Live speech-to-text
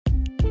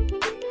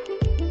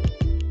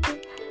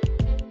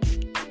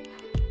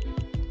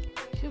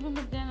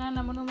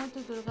Namo Namo to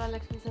Durga,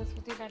 Lakshmi,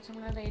 Saraswati,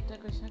 Lakshmana, Raita,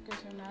 Krishna,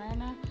 Krishna,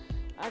 Narayana,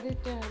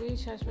 Aditya, Hari,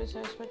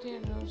 Saraswati,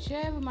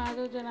 Shiv,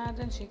 Madhav,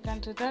 Janardhan,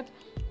 Shrikant, Siddharth,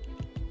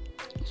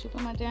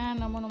 Sukamatya,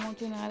 Namo Namo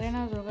to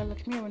Narayana, Durga,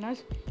 Lakshmi,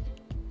 Avanas,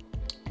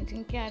 I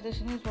think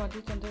Adashani is Vadi,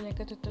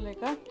 Chandaleka,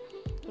 Chitraleka,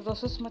 to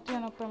Rosasmati,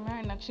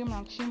 Anupramya, Nakshi,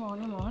 Makshi,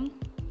 Mohani, Mohan,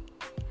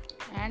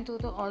 and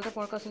to all the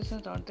podcast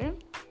listeners out there.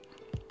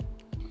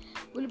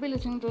 We'll be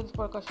listening to this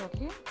podcast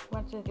shortly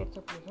once it gets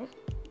uploaded.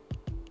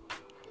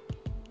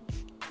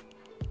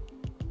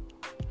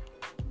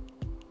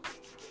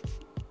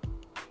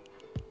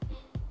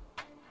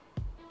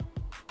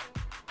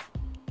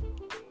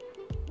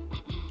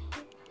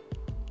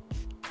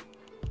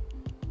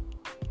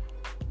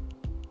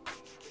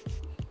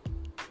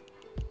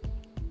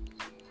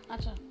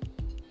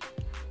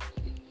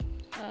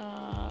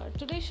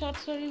 Today's short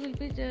story will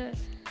be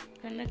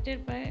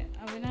conducted by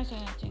Avinash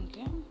and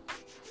Achinkya.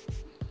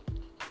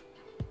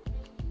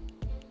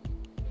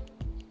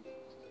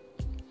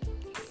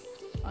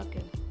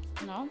 Okay,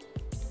 now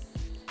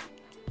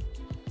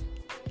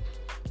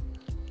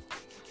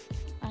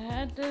I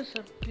had this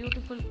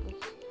beautiful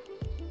book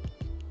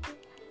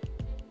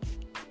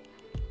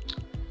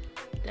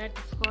that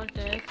is called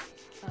as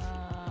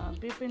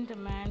Bipin, the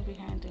Man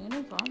Behind the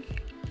Uniform.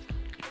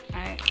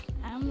 I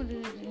am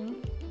reading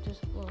this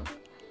book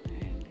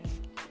and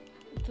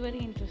it's a very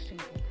interesting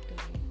book to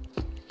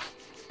read.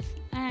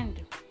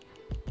 And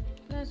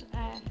plus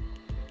I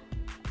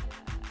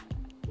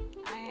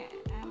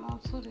am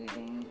also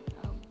reading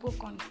a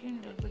book on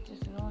Kindle which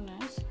is known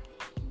as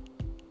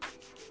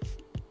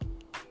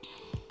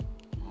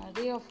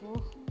Ray of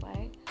Hope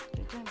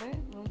written by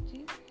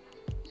Ruchi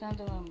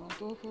Chandravamba.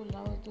 Those who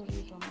love to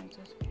read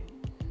romances can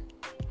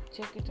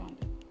check it on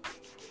it.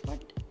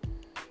 But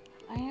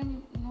I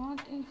am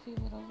not in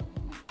favor of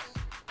romance.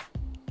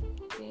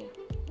 Okay.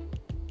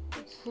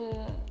 It's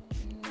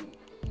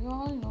you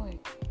all know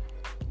it.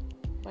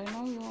 By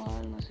now you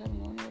all must have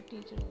known your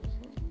teacher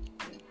also.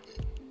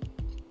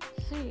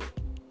 See,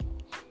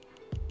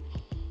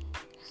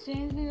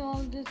 strangely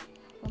all these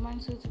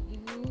romances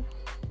give you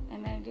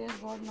an idea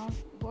of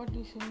what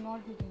you should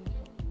not be doing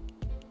for.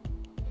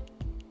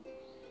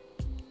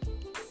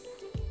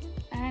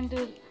 And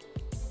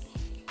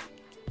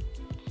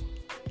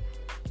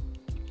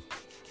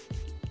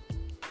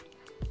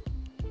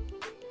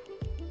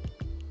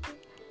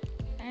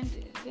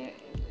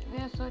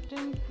there are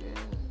certain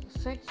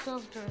sects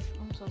of the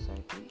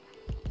society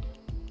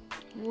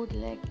who would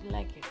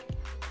like it.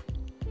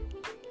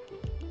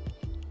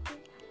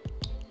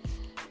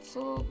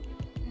 So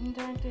in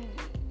that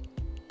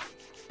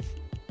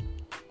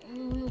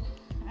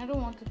I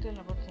don't want to tell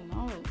about the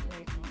novel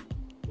right now.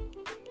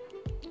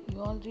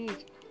 You all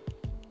read,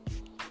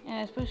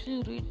 and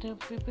especially read the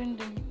Bipin,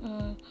 the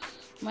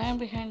Man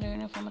Behind the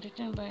Uniform,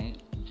 written by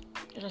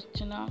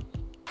Rachana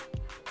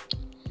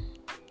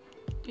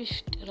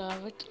Pisht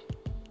Rawat.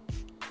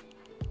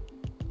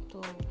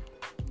 So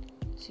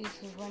she is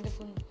a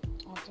wonderful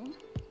author.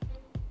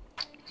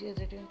 She has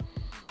written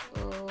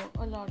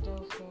a lot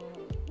of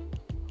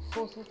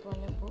 4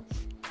 volume books.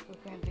 You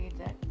can read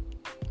that.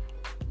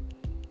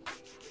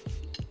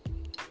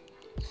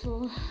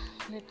 So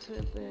let's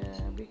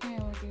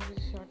begin our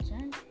this short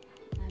chant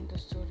and the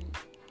story.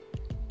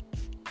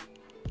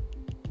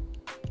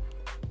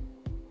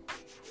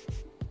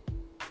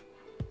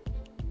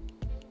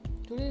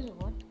 Today is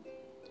what?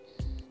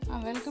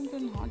 Welcome to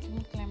the hot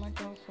humid climate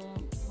of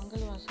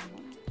Mangalvasana,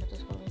 that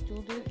is called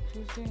Tuesday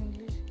in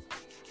English,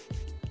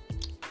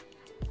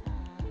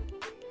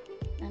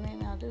 and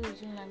in other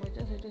regional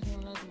languages it is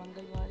known as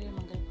Mangalwari,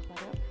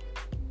 Mangalpahara,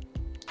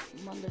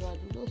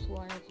 Mangalvadulo, so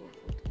on and so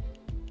forth.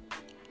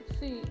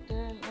 See,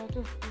 there are a lot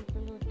of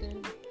people who tell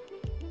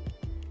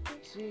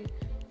Sri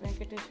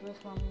Venkateshwara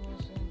Swami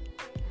was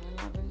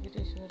Lord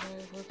Venkateshwara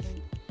was an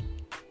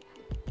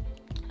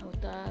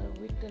avatar,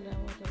 Vittala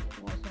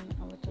was an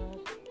avatar.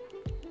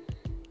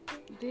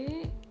 They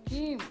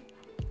came,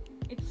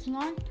 it's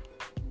not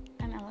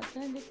an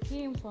avatar, they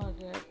came for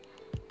their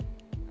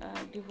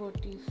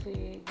devotees'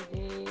 sake,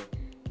 they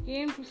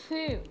came to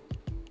save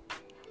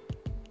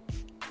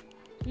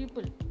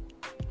people.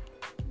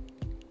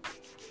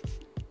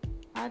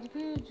 आज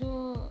भी जो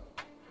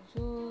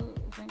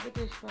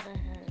वेंकटेश्वर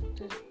है,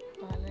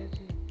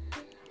 बालाजी,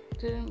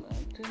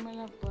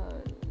 तिरुमला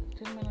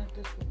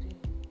तिरुपति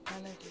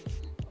बालाजी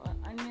और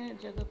अन्य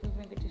जगह पे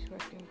Venkateshwara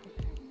temple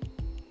है,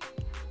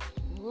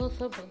 वो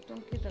सब भक्तों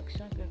की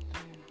रक्षा करते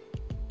हैं.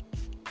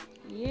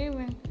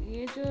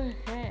 ये जो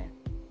है,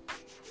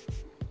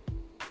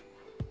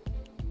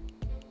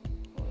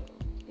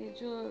 ये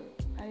जो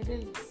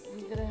आइडल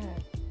विग्रह है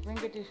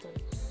वेंकटेश्वर,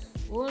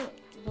 वो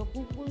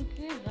रघुकुल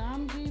के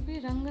राम जी भी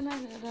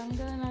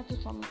रंगनाथ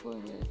स्वामी को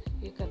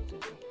ये करते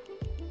थे.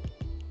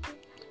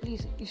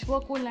 प्लीज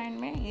ईश्वर लाइन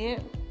में ये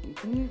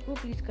भूमि को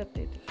प्लीज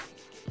करते थे.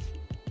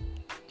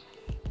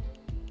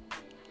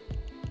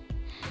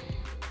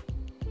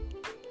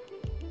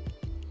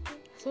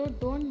 So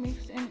don't mix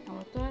an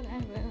avatar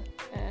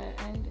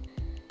and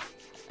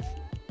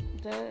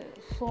the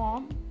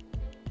form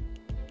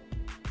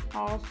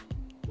of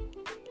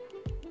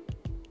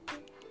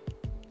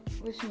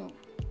Vishnu.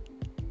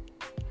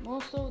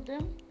 Most of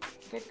them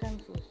get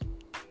confused.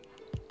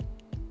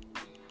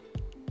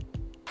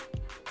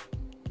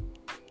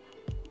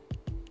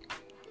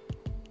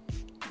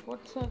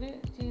 बहुत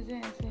सारे चीज़ें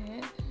ऐसे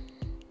हैं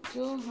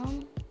जो हम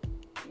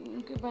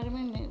उनके बारे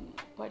में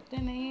पढ़ते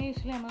नहीं हैं,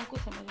 इसलिए हमें को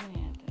समझ में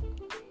नहीं आता।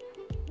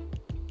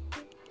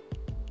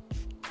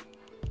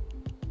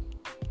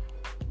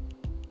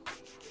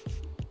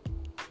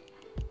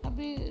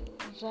 अभी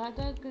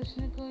राधा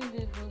कृष्ण को ही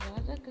देखो,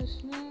 राधा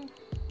कृष्ण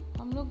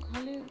हम लोग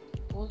खाली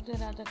बोलते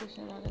Radha Krishna,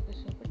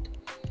 but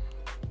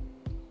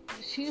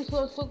she is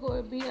also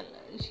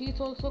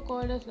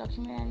called as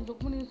Lakshmi, and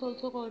Rukmini is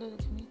also called as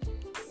Lakshmi.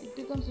 It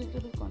becomes a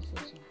little bit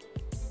confusing.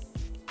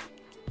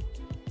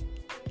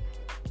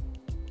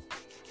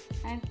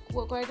 And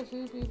quite a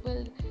few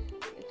people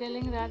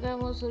telling Radha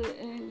was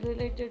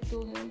related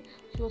to him,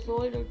 she was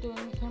older to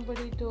him.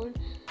 Somebody tells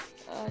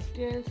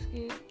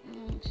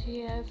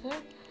she has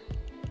her.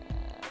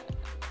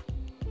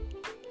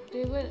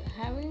 They were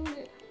having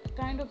a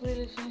kind of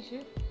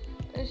relationship.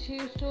 She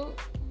used to,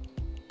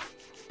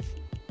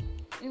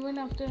 even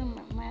after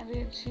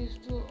marriage, she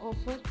used to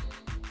offer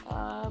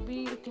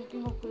be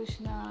thinking of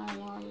Krishna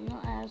and all,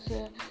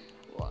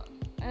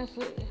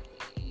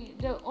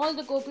 all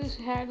the gopis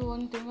had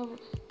one thing of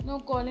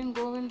calling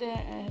Govind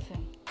as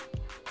him.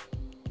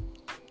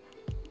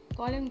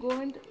 Calling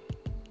Govind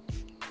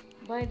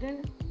by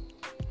then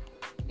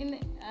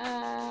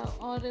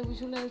or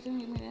visualizing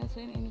him as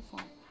an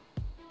uniform.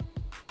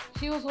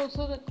 She was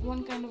also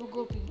one kind of a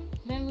gopi.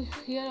 Then we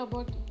hear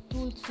about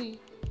Tulsi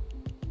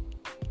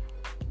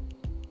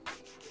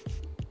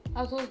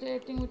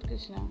associating with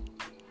Krishna.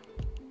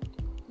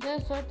 There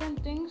are certain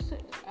things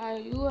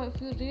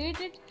if you read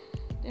it,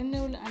 then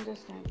you will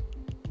understand.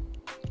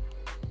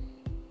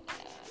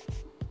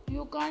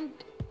 You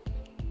can't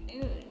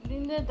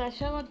in the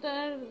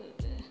Dashavatar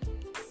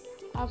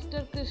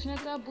after Krishna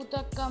ka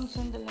Bhuta comes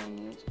in the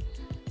lineage,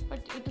 but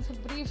it is a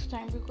brief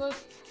time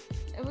because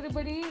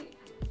everybody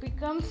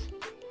becomes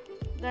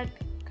that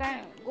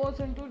goes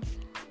into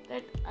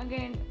that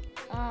again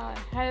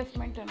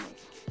harassment and all.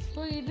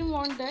 So he didn't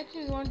want that.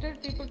 He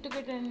wanted people to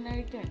get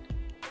enlightened.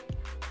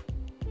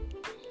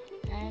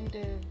 And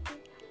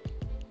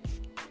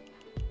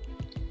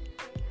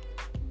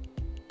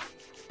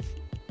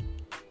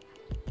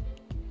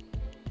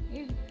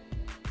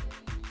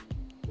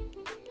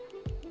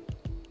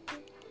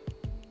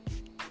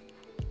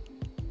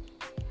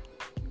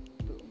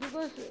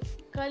because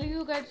Kali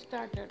Yuga got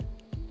started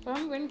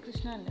from when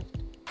Krishna left.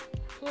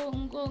 So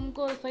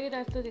उनको सही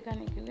रास्ता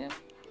दिखाने के लिए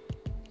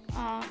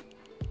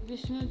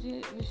विष्णु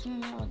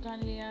ने अवतार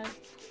लिया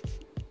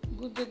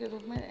बुद्ध के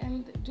रूप में.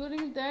 And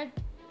during the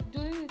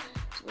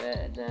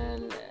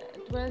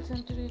 12th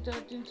century,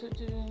 13th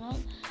century and all,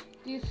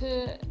 this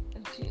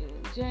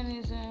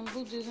Jainism,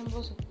 Buddhism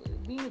was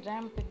being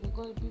rampant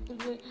because people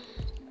were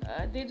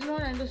they did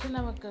not understand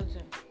our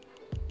culture.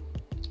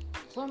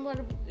 Some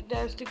were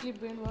drastically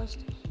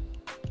brainwashed,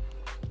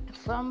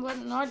 some were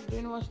not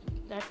brainwashed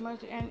that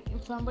much, and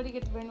if somebody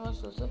gets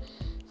brainwashed also.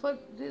 For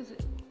this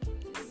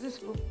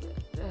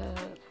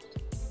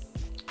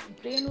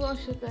brain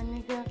wash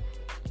करने का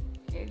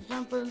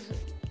examples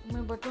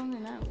मैं बताऊंगी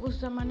ना, उस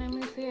ज़माने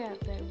में से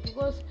आता है.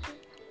 Because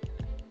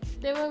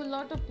there were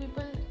lot of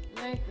people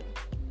like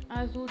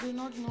us who do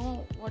not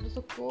know what is the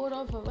core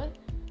of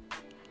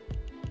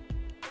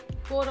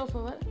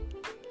our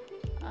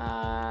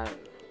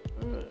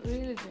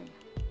religion,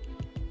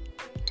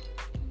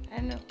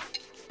 and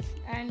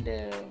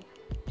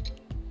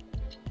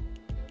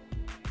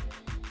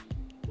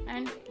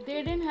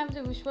they didn't have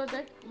the visual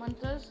that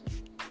mantras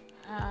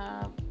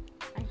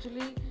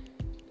actually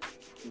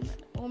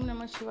Om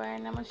Namah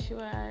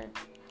Shivaya,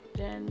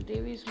 then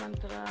Devi's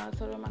mantra,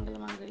 Sarva Mangala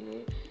Mangalye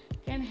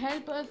can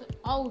help us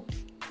out.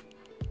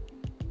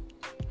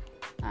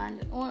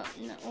 And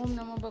Om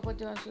Namah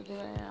Bhagavate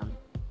Vasudevaya,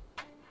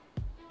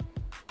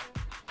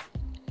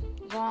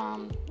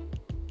 Ram,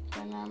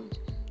 Kanam,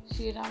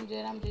 Shri Ram,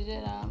 Jai Ram,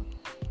 Jai Ram,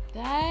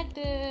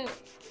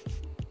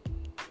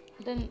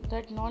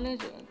 that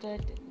knowledge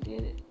that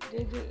they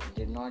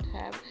did not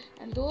have,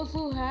 and those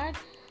who had,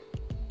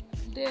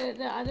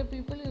 the other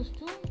people used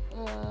to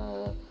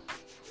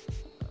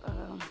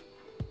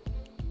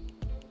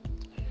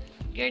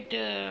get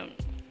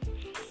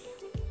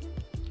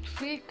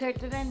feel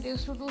threatened, and they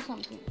used to do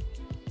something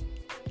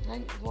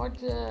like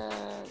what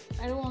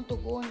I don't want to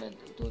go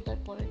into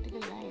that political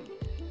line,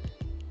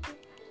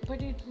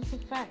 but it was a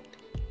fact.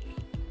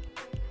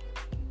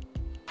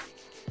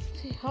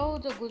 See how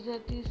the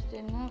Gujaratis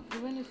then,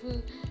 even if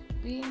you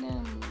be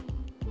in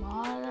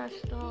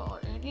Maharashtra or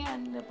any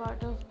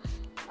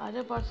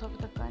other parts of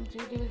the country,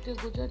 they will tell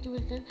Gujarati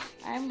will tell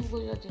I am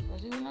Gujarati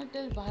first. He will not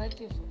tell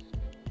Bharati first.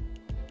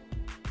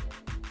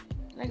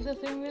 Like the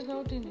same way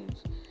South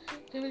Indians,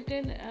 they will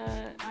tell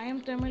I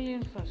am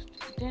Tamilian first,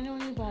 then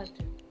only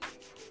Bharati.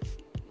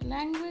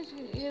 Language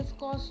has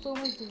caused so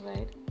much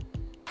divide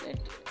that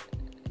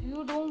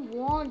you don't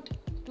want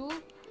to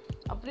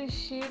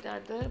appreciate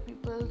other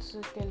people's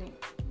telling.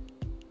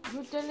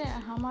 You tell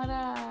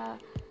हमारा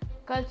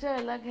culture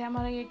अलग है,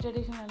 हमारा ये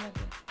tradition अलग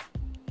है।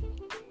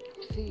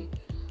 सी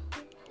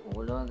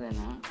वो लोग है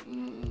ना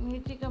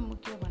मेथी का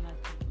मुठिया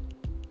बनाते हैं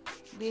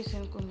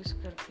बेसन को मिक्स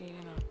करके,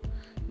 है ना,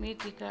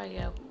 मेथी का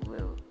या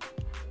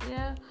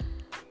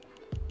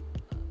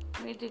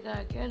मेथी का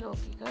क्या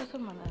लौकी का सब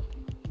बनाते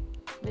हैं,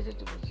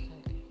 वेजिटेबल्स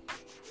डाल के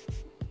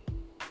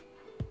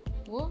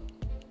वो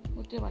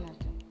मुठिया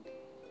बनाते हैं।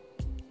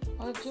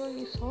 और जो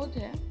ये साउथ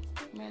है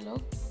में लोग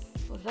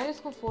राइस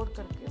को फोल्ड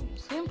करके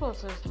सेम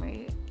प्रोसेस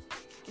में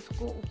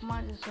उसको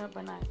उपमा जैसा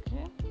बना के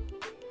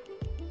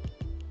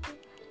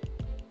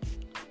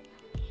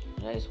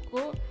राइस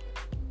को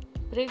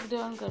ब्रेक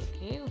डाउन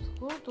करके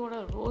उसको थोड़ा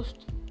रोस्ट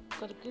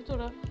करके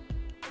थोड़ा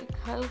एक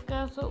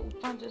हल्का सा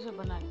उपमा जैसा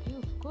बना के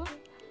उसको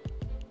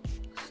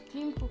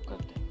स्टीम कुक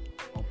करते हैं।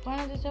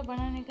 उपमा जैसा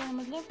बनाने का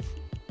मतलब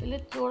पहले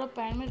थोड़ा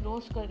पैन में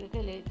रोस्ट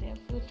करके लेते हैं,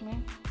 फिर उसमें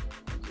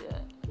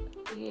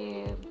ये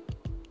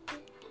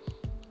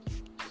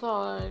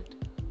सॉल्ट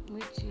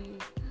मिर्ची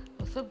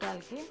वो सब डाल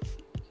के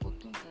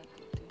कुकिंग कर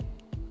देते हैं।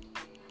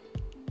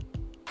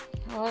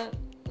 और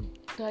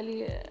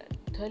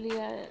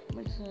दलिया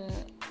मीन्स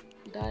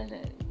दाल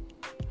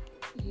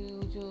ये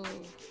जो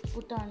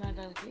पुटाना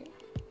डाल के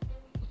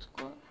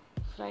उसको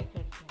फ्राई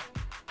करते हैं।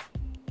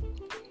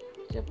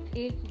 जब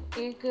एक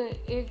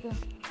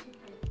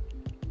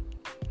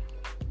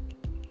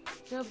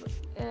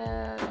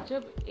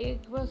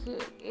बस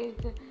एक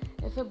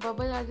ऐसा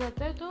बबल आ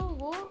जाता है तो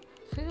वो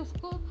फिर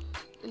उसको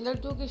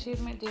लड्डू के शेप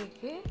में दे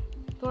के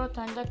थोड़ा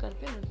ठंडा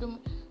करके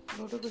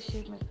लड्डू के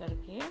शेप में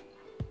करके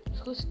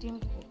उसको स्टीम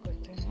कुक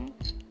करते हैं।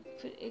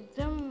 फिर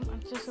एकदम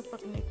अच्छे से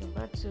पकने के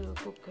बाद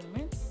कुकर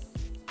में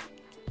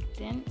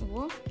देन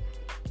वो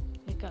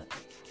निकालते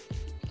हैं।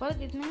 फ़र्क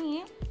इतना ही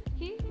है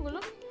कि वो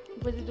लोग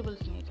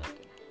वेजिटेबल्स नहीं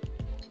डालते।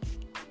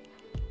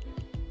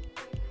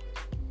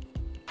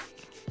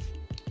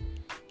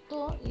 तो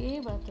ये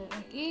बात है,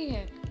 ये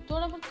है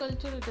थोड़ा बहुत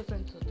कल्चरल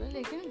डिफरेंस होता है,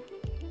 लेकिन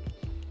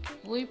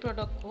वही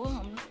प्रोडक्ट को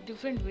हम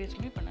डिफरेंट वेज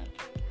में बनाते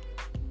हैं।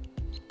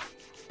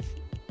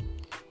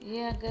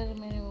 ये अगर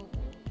मैंने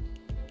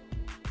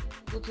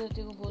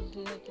गुजराती को बोलते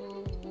हैं तो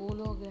वो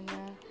लोग है ना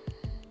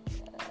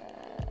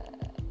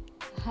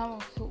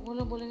वो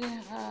लोग बोलेंगे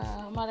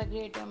हमारा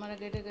ग्रेट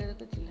है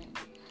तो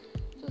चिल्लाएंगे।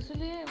 तो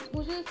इसलिए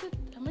मुझे ऐसे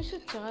हमेशा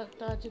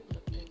ताजुब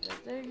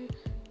लगता है कि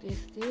they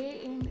stay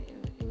in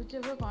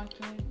whichever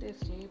continent they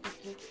stay,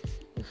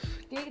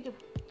 take the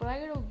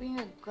pride of being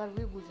a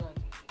Garvi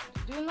Gujarati.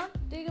 Do you not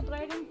take a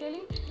pride in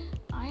telling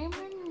I am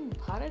in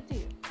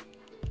Bharatiya?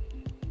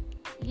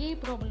 यही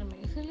प्रॉब्लम है।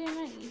 इसलिए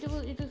ना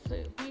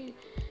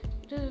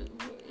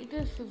it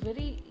is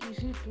very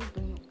easy to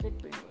get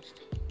brainwashed.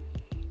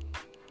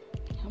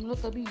 हम लोग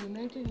कभी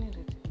United नहीं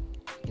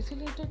रहते,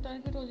 इसीलिए तो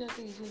टारगेट हो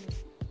जाते इजीली,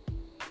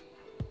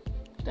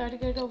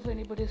 टारगेट ऑफ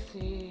एनीबडी से।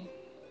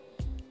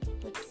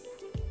 But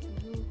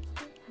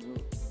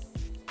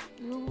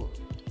you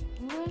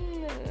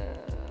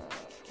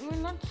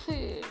will not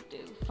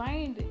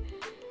find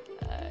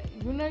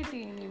unity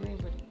in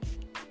anybody.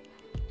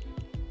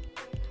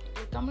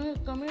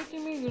 Community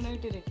में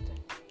यूनिटी दिखता है,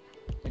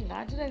 फिर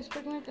लार्ज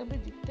रेस्पेक्ट में कभी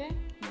दिखते हैं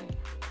नहीं।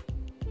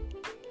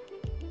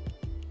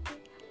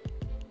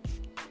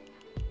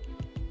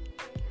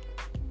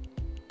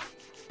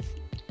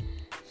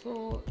 So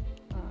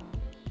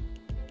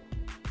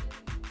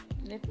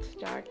let's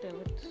start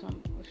with some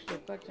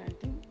shloka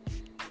chanting.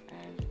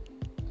 And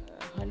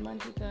Hanuman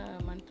ji का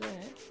मंत्र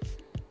है,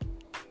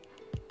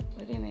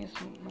 वेरी नाइस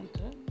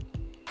मंत्र।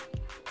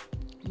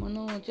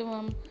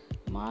 मनोजवम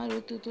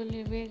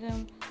मारुततुल्य वेगम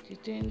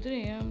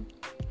जितेन्द्रियं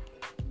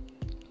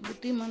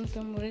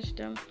बुद्धिमन्तं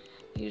वरिष्ठं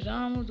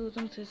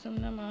रामदूतं शिरसा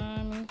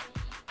नमामि।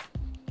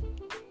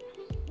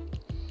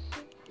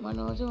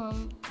 मनोजवं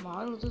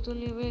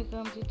मारुततुल्य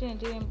वेगं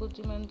जितेन्द्रियं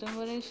बुद्धिमन्तं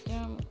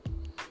वरिष्ठं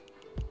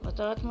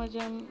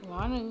वातात्मजं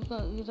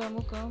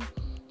वानरयुतमुखं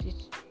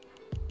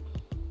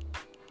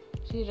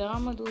श्री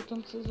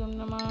रामदूतं शिरसा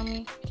नमामि।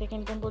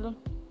 सेकंड टाइम बोलो।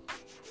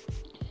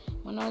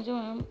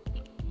 मनोजवं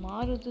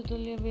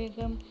मारुततुल्य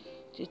वेगं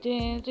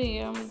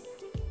जितेन्द्रियं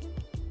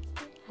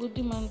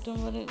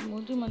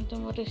बुद्धिमन्तं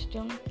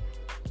वरिष्ठं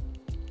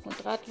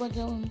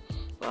वातात्मजं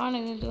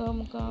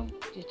वानरयुतमुखं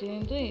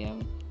जितेन्द्रियं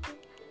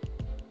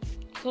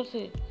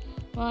से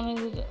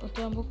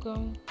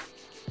वानरयुतमुखं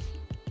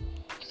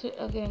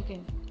again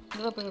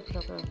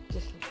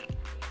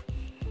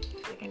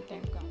सेकंड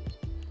टाइम का।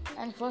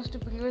 एंड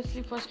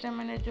फर्स्ट टाइम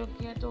मैंने जो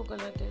किया तो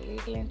गलत है,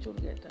 एक लाइन छूट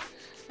गया था।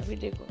 अभी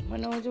देखो,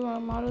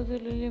 मनोजवं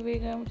मारुततुल्य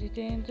वेगं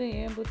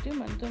जितेन्द्रियं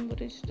बुद्धिमन्तं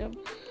वरिष्ठं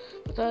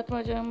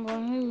वातात्मजं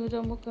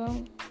वानरयुतमुखं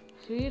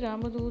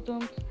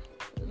श्रीरामदूतं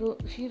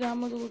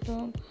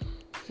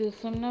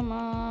शिरसा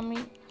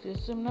Namami.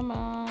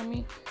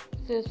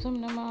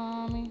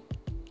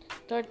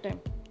 Third time.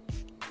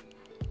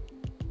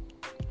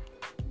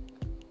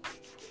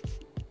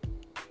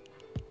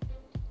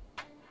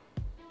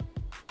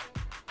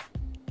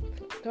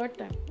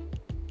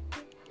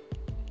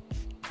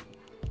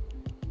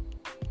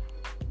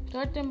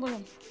 Third time बोलो।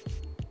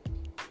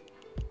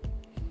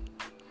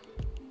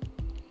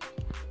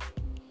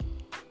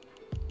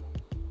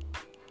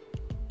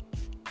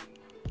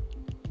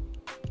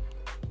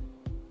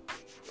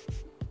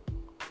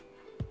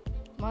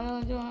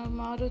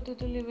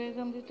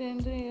 मारुतुल्यवेगं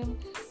जितेन्द्रियं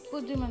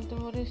बुद्धिमन्तं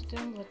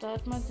वरिष्ठं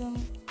वातात्मजं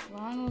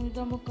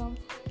भानुमुखं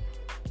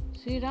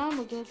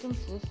श्रीरामदूतं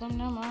शिरसा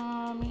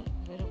Namami.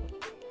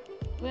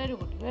 Very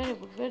good, very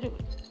good, very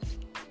good.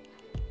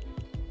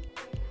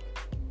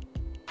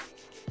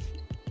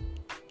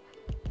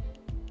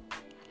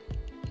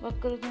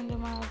 वक्रतुण्ड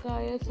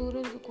महाकाय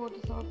सूर्यकोटि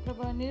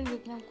समप्रभा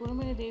निर्विघ्नं कुरु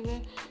मे देव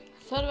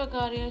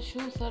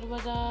सर्वकार्येषु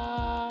सर्वदा.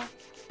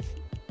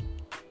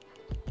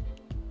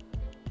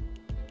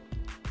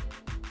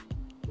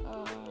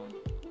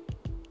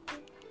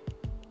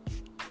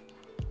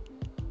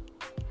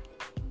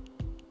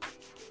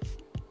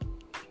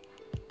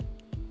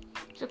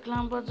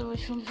 शुक्लांबरधरं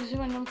विष्णुं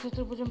शशिवर्णं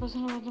चतुर्भुजं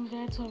प्रसन्नवदनं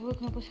ध्यायेत्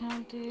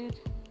सर्वविघ्नोपशान्तये.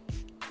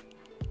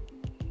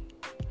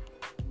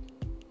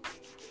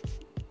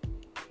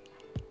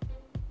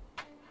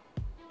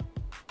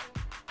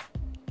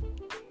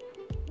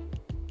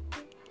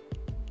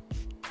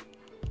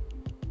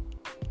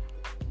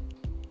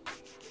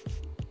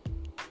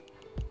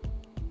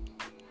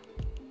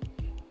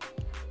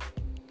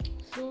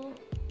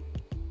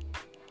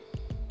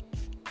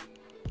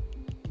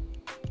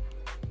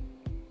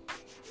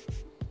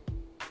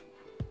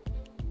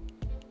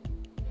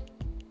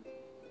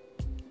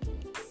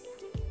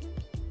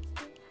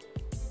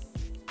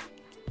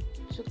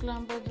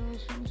 शुक्लांबरधरं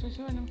विष्णुं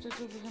शशिवर्णं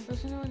चतुर्भुजं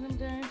प्रसन्नवदनं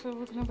ध्यायेत्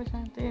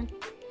सर्वविघ्नोपशान्तये.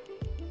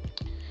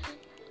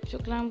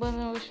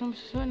 शुक्लांबरधरं विष्णुं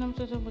शशिवर्णं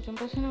चतुर्भुजं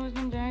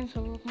प्रसन्नवदनं ध्यायेत्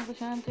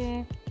सर्वविघ्नोपशान्तये.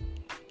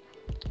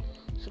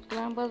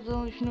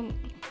 शुक्लांबरधरं विष्णुं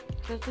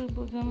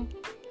चतुर्भुजं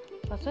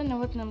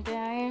प्रसन्नवदनं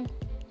ध्यायेत्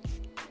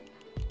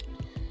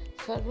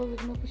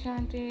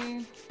सर्वविघ्नोपशान्तये.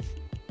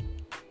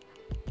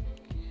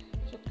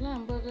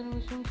 शुक्लांबरधरं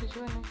विष्णुं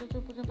शशिवर्णं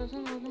चतुर्भुजं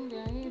प्रसन्नवदनं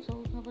ध्यायेत्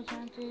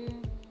सर्वविघ्नोपशान्तये.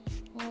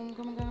 ओम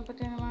गम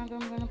गणपते नमः,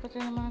 गम गणपते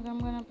नमः, गम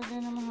गणपते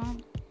नमः,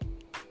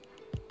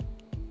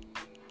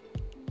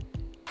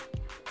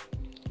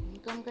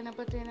 गम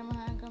गणपते नमः,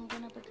 गम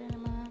गणपते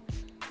नमः,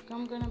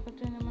 गम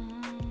गणपते नमः.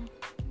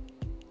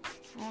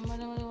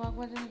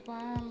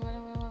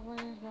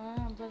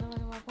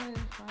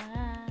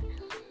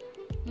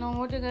 Now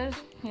what you guys?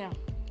 Yeah.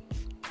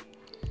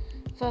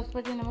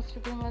 Saraswati नमस्ते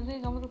वंदे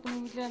गमरूपिणी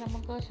विद्या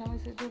नमः शामि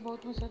सिद्धि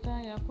गौतम सता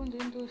या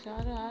कुंजिन्तु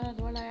शार आर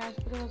द्वला या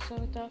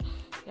स्पृहसविता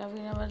या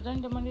वीणवर्धन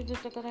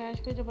जमनिधितकर या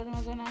स्फीत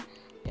परमगना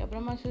या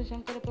ब्रह्मश्री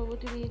शंकर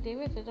प्रभुति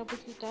देवे सदा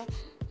पुष्पिता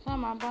सा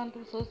मां पान्तु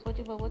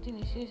सरस्वती भगवती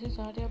निशेष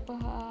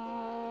सार्यपहा.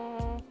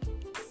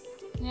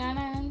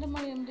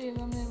 ज्ञानानन्दमयं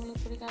देवं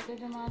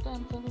निर्मलस्फटिकाकृतिं मातां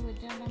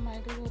सर्वविद्यानां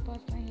मायिकां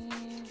उपासमहे.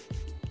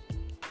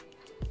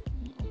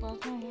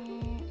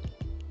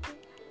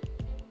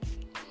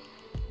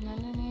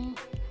 Nandini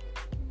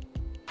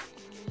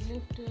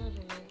lift your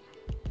leg.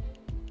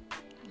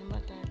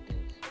 Number 30.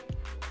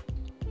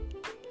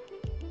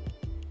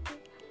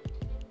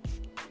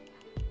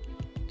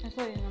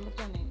 Sorry, number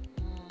 10.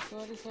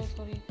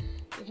 Sorry.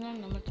 It's not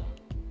number 10.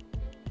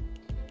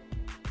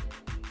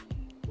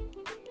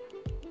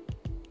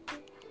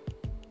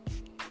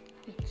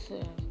 It's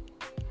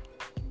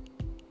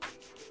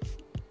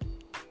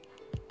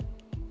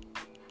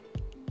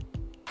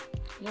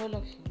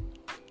Lollakshi.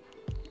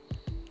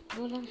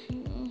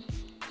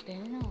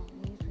 Tell now.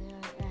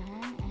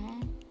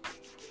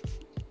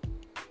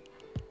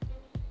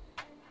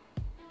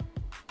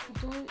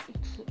 So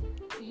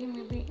he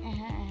may be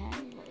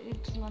but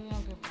it's none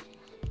of your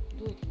business.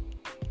 Do it.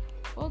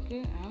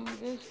 Okay, I'm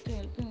just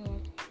helping you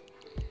out.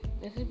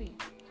 वैसे भी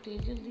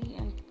Tejal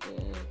and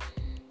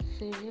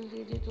Sejal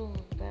दीदी तो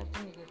बात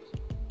नहीं करती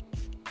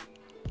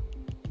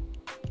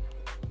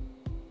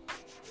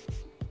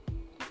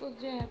because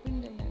they are happy in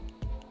their life.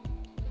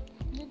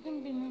 Let them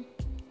be known.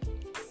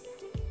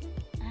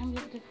 I'm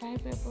like the 5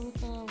 people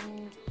का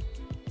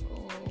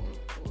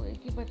वो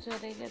एक ही बच्चा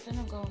रह गया था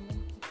ना गाँव में.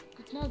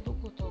 कितना दुख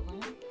होता होगा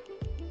ना.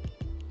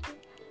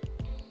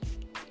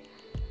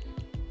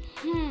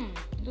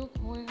 दुख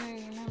होएगा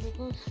ही ना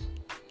बिकॉज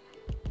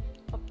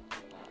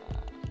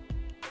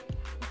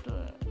तो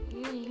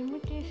ये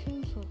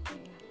लिमिटेशंस होते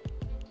हैं.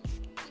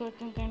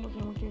 Certain kind of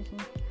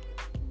limitations.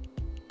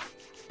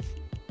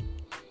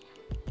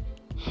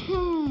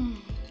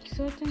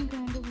 Certain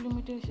kind of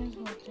limitations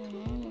होते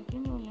हैं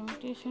लेकिन वो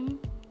लिमिटेशन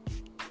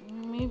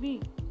में भी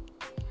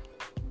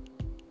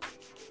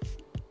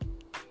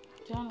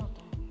जान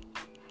होता है.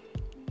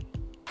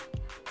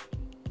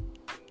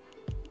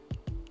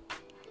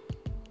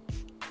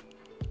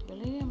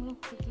 भले ही हम लोग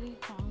किसी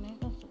काम नहीं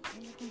कर सकते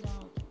लेकिन जान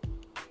होता है.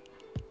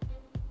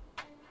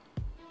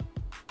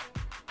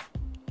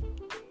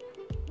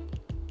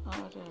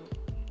 और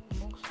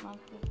मोक्ष बात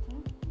करते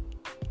हैं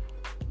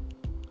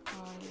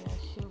और या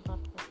शिव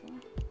बात करते हैं.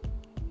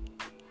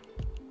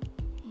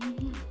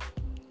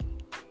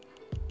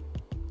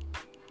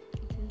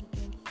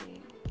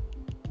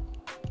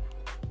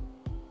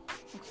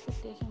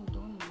 एक्सपेक्टेशन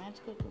डोंट मैच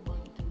करके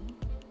बोलते हैं.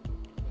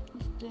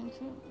 उस दिन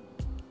से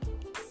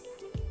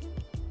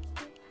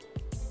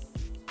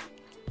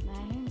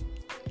नहीं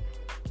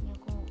मेरे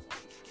को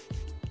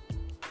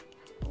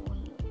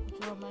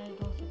जो हमारे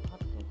दोस्त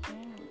बात करते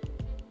हैं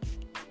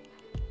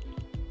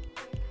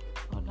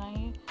और ना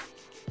ही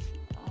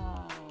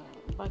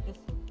बाकी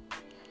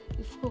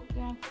इसको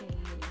क्या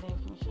चाहिए लाइफ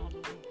में,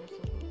 शादी करके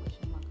सब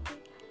क्वेश्चन मार्क कर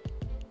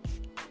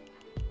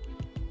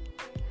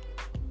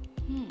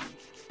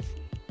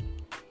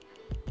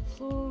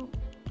so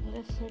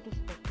let's set a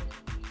spectacle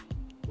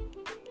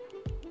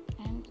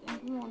and I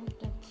want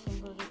that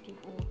symbolic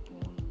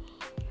tone.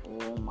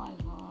 Oh my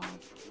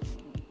heart,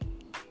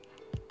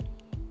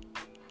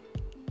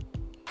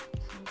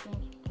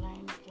 sometimes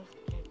blind just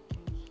get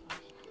things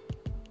fast.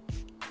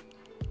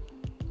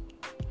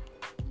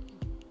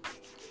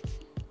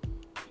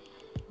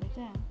 But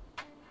then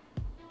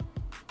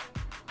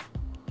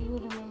you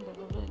remember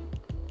the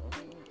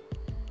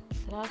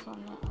grass on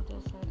the other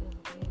side is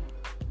green.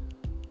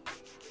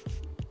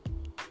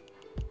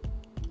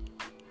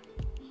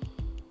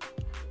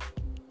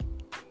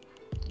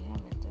 Yeah,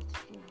 but that's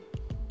true.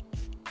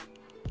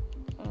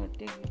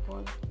 Take the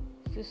ball,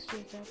 fist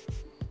it up.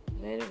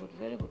 Very good,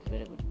 very good,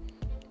 very good.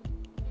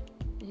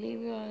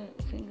 Leave your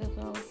fingers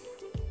out.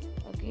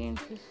 Again,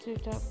 fist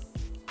it up.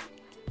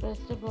 Press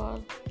the ball.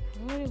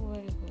 Very,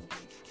 very good.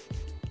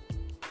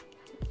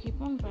 Keep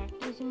on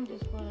practicing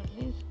this for at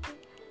least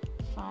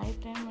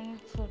 5-10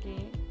 minutes a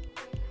day.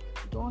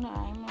 Don't,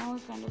 I'm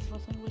not kind of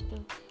person with the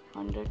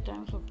 100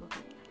 times of it.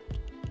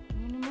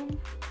 Minimum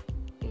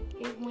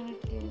 1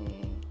 minute के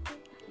लिए,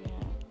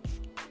 yeah,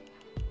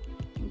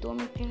 2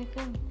 minute के लिए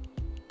कर.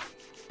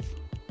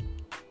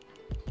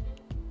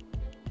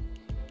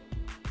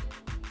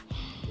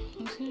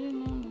 इसलिए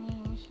ना मैं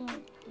हमेशा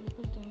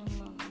बिल्कुल तेरे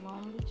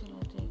मॉम भी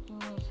चलाते हैं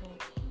क्यों ऐसे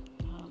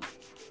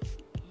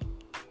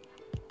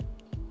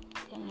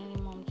मेरी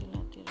मॉम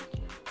चलाती रहती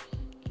है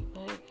कि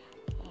भाई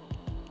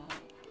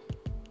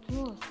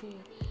क्यों ऐसे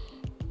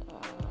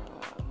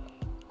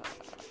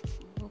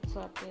बुक्स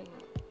आते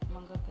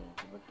मंगा के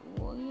आते, बट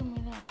वही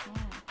मेरा अपना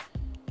है,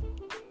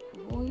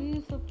 वही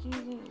सब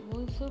चीज़ें,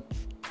 वही सब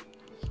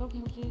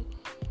मुझे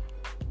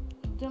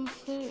एकदम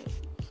से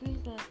फील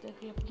कराता है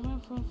कि अपना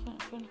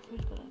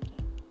फील कराता है.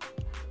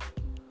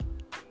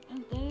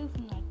 And there is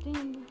nothing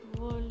in this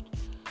world,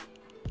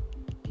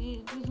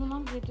 it will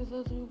not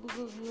criticize you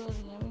because you are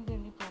having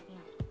any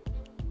problem.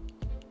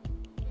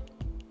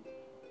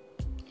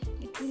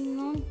 It will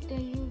not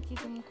tell you कि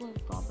तुमको एक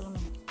प्रॉब्लम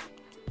है.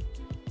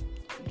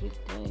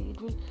 It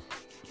will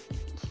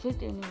fit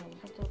anywhere.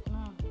 मतलब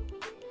अपना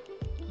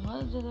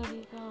मर्द जगह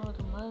का और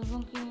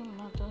मर्दों की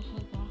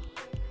माताश्री का,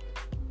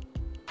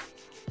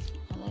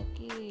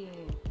 हालांकि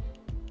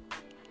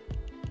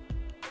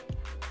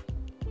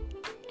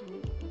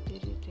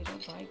तेरा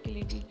भाई के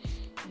लिए भी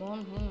मॉम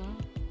है ना,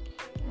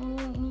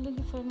 उन लोग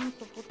की साइड में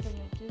सपोर्ट कर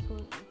लेती है. So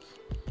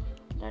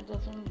that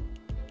doesn't,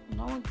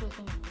 now it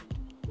doesn't affect.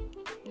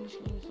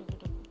 Initially it's a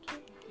bit affect.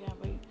 क्या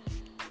भाई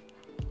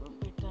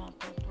बेटा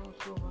आता है तो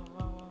उसको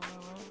वाह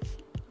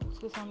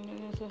उसके सामने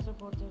ऐसे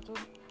बोलते तो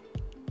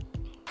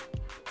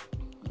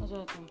मजा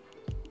आता है.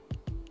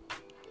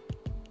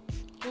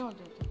 क्या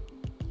होता है?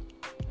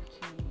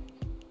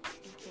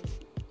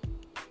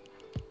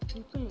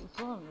 People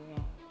evolve,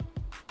 yeah.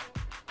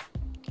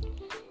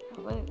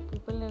 But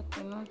people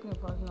cannot be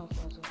evolved now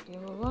for us. They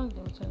evolve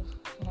themselves,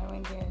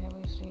 having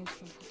strange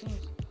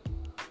things.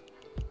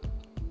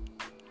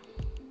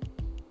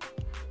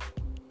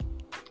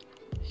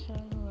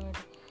 Vishal had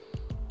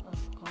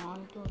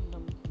gone to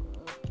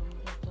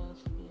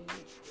Namrata's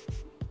place.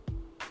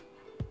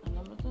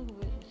 Namrata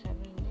Vishal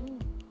knew.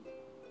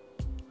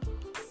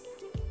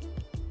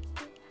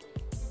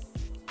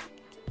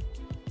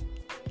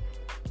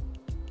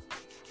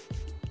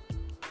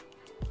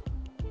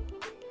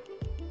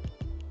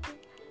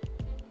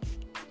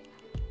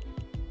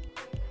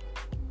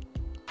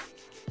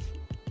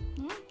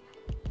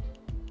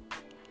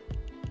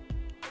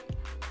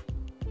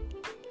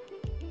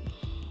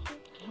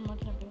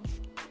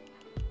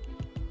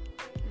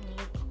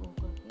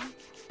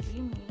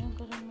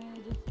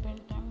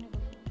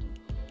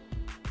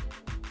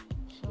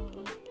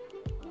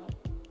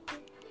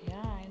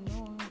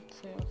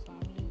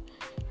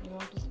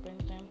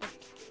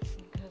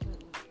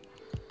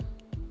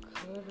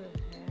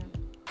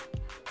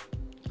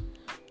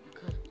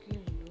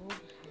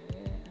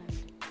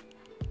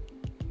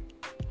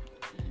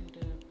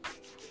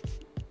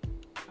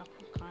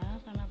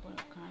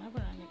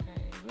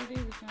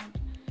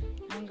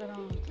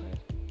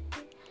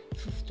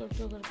 Sister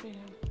तो घर पे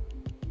है,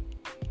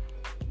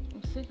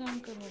 उससे काम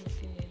करवा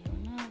लेके ले लो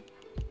ना.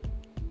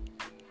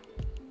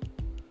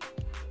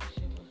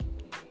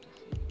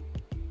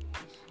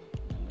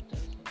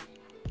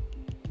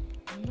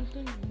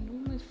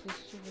 My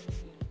sister very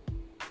well.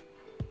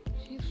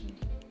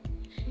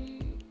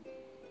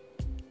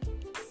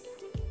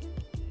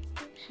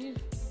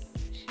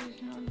 She's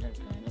not that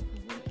kind of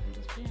people who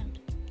understand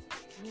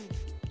you.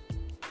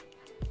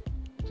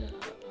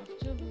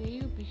 After the way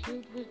you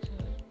behaved with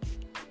her,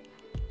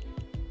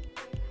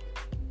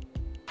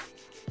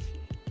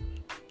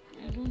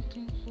 I don't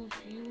think so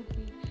she would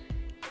be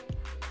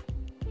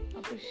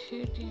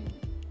appreciating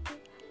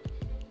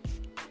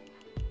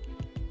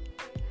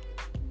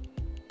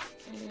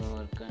you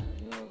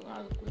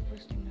are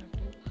requesting her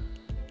to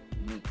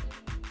me.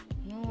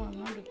 No, I'm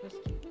not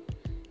requesting.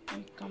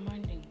 I'm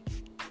commanding.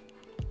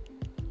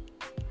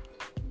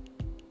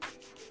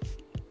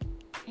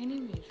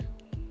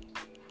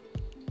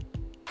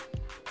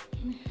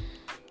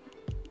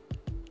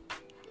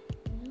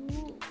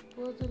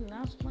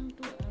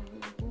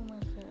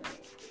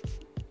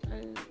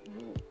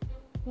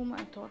 whom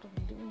I thought of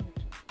living with.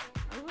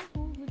 Otherwise,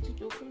 which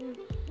joker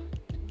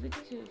which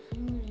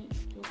female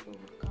joker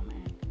would come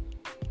and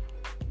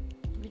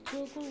which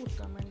joker would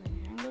come and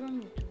hang around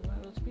with you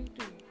or speak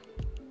to you?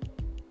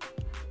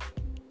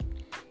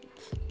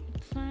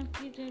 It's not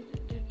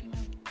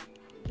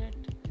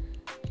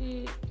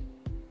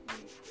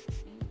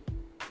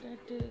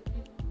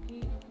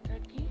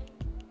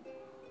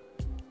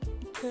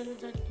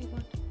that he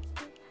but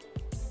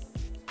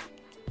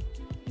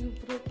you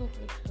broke up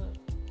with her.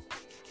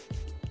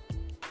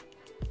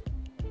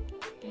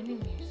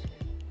 Anyways,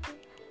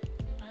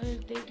 I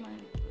will take my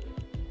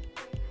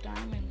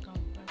time and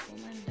come back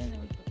home and then I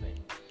will prepare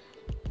you.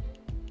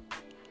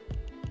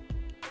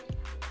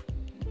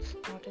 It's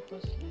not a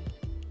personal life.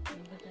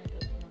 Remember that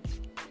does not.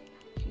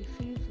 She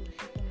feels so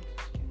she from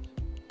existence.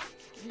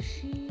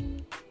 Rishi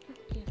तो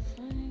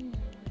कैसा है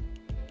यार?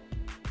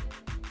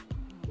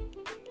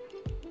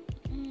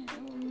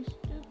 वो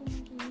mister को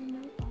मुझे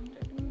never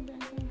contacted me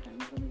back on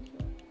time to reach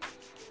out.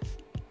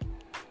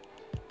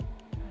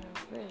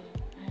 Well,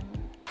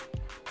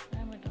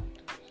 I'm a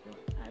doctor, so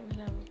I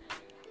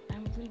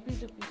will be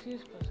the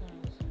busiest person on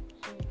the side.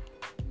 So,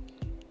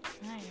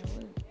 hi, I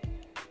will.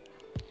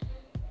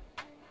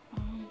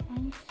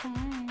 I'm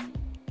fine.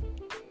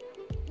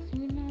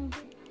 See now,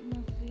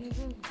 my face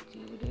is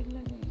jaded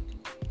like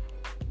anything.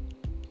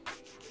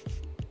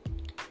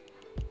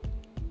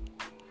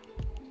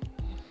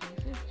 My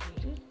face is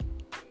jaded?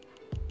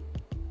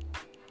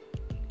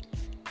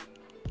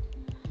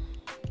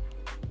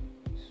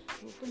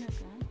 Open a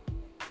can.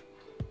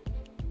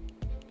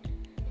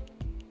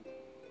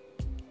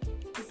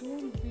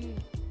 Don't be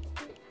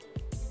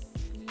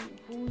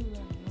who you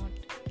are not.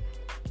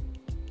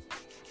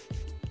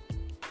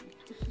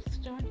 If you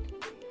start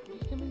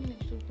becoming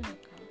like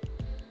Shurpanakha,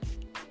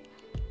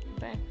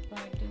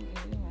 backbiting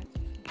everyone,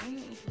 then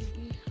it will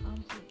be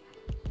harmful.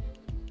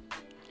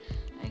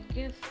 I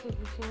guess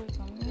before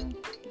somewhere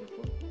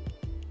before.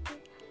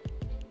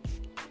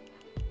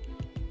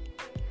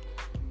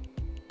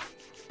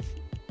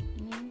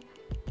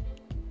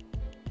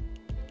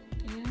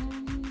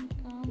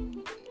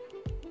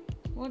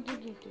 What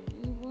did you do?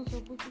 You were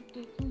supposed to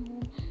take me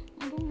home.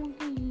 I don't want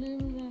to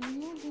live there. You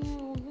know, they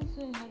are always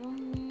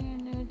around me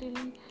and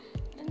telling.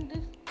 And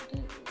this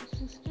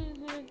sister is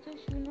like that.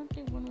 She will not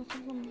take one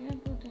person from here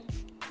to there.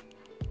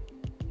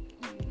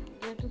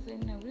 They have to say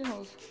in every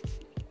house.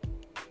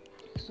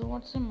 So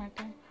what's the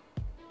matter?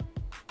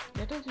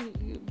 That is you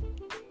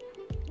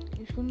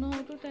should know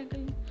how to tackle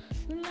him.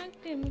 You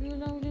liked him. You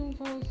loved him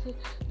for his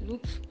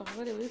looks,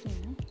 power, everything.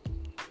 Huh?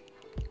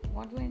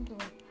 What went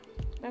wrong?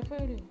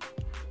 Backfired you.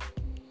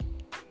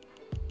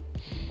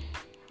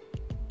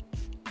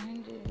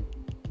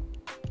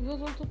 He was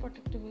also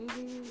protective.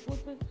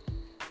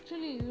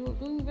 Actually, you are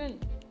doing well.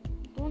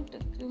 Don't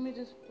give me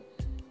this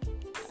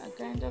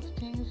kind of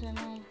things,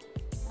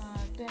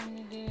 tell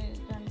me they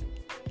can't.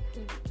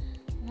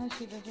 No,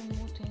 she doesn't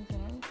move things,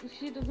 If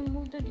she doesn't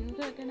move that, you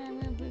can have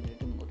an ability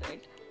to move,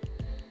 right?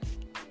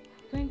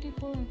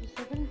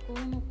 24/7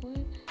 कोई ना कोई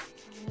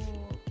वो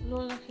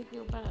लोलाक्षी के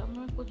ऊपर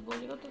मैं कुछ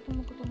बोलेगा तो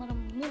तुमको तुम्हारा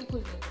मुंह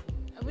खुल जाएगा.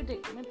 अभी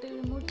देख मैं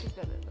तेरे मुंह ठीक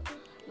कर देता हूँ.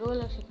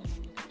 लोलाक्षी का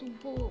नाम है. तू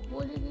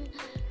बोलेगी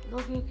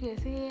लोग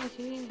ऐसे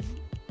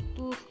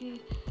तू उसकी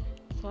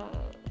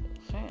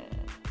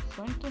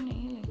फ्रेंड तो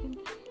नहीं है लेकिन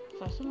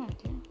सासू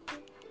मानती है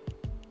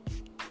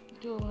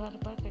जो हर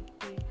बार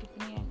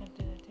टिप्पणियाँ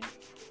करते रहते हैं.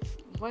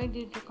 Why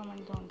did you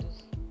comment on this?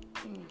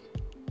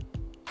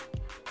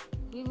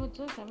 We were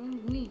just having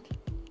meat.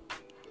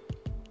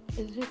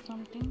 Is there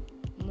something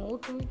more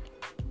to it?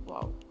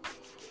 Wow.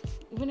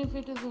 Even if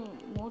it is a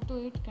more to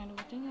it kind of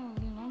a thing, I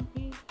will not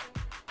be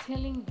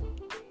telling you.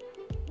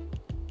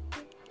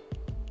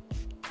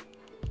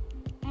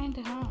 And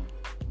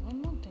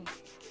one more thing.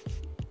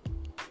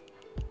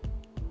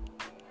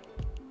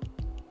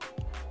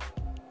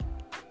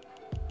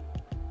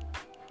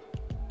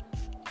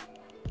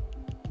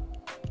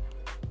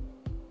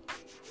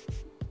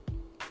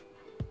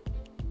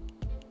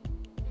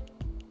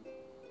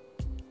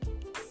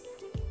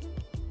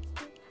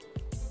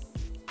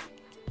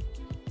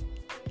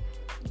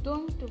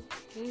 Don't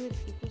play with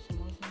people's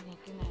emotions.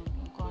 Again,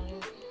 I'm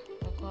calling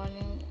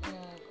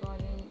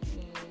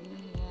me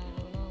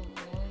here.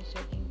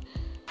 Shaking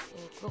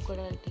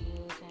crocodile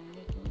tears and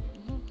making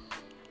me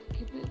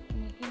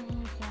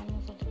stand in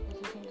such a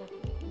position that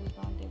we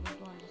can't able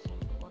to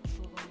understand what to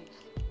do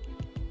next.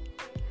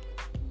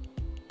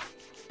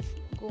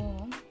 Go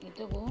home.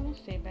 Either go home,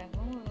 stay back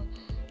home,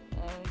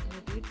 or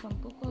read some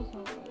book or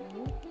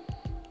something.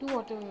 Do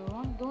whatever you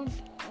want. Don't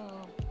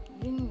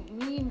bring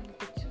me in the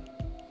picture.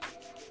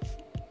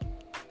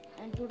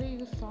 And today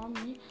you saw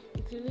me.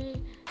 It's really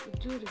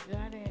to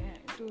regard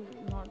to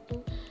not to.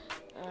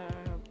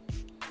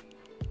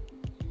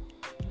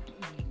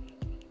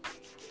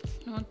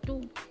 Not to.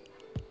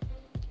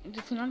 It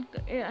is not.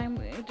 I'm.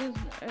 It is.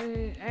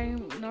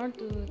 I'm not.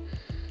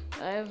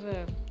 I have.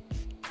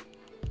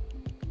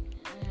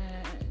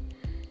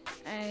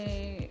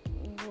 I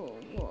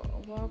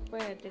walk by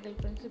ethical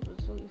principles.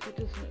 So if it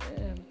is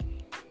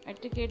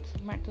etiquette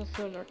matters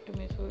a lot to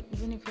me. So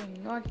even if you're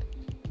not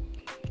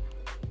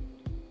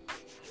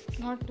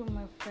to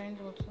my friend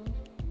also,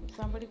 if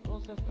somebody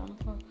close has come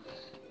for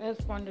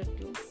responded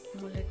to,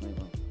 no, let me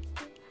go.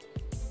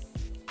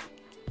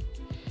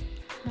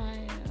 Hi,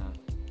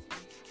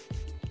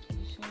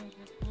 Vishal,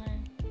 hi.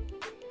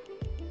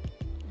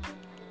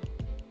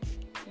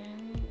 Can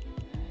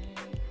I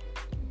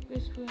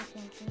request you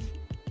something?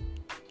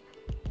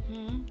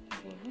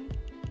 बोलो.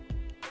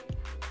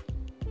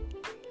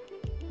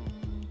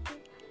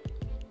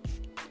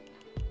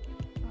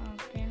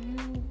 Can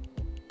you?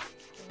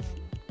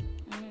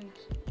 I mean,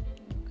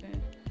 okay.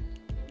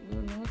 You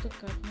know the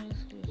cardinal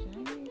station.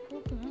 You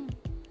cook, no?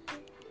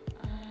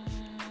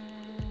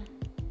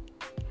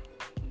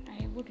 I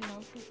would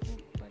love to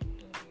cook, but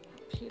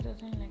she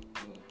doesn't like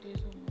to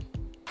taste of my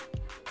food.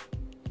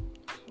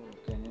 So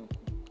can you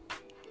cook?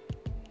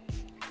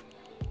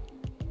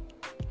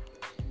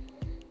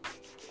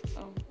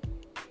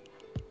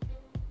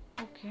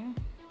 Okay,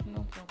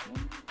 no problem.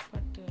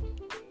 But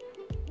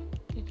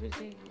it will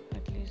take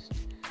at least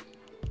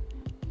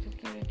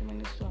 15-20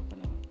 minutes to half an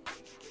hour.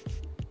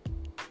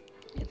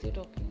 Is it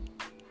okay?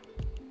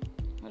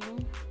 Hello?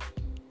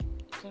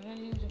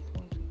 Suddenly the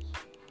phone rings.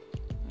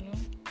 Hello?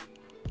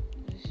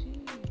 Rishi,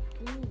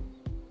 too.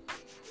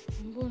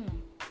 बोलना.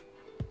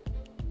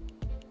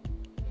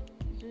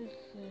 This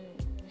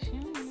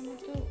Vishal and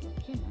Vidhitsā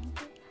okay ना?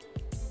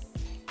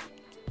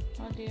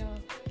 Or they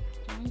are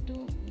trying to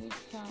make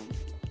a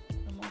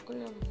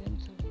mockery of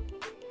themselves.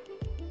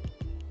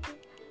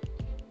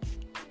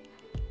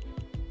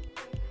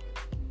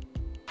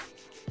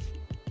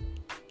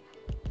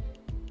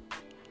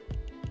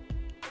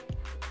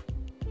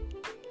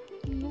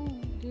 No,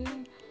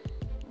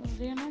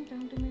 they are not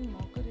trying to make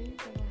mockery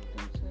about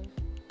themselves.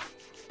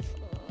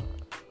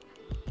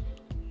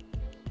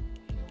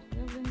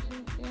 Mockery of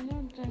themselves. They are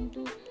not trying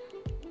to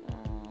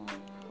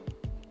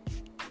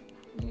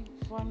make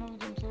fun of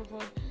themselves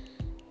or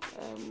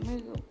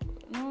make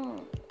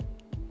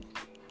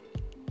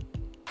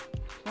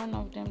fun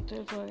of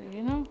themselves or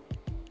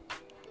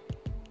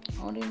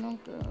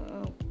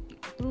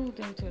prove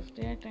themselves.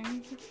 They are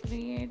trying to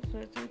create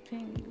such a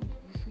thing,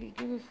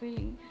 give a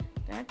feeling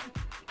that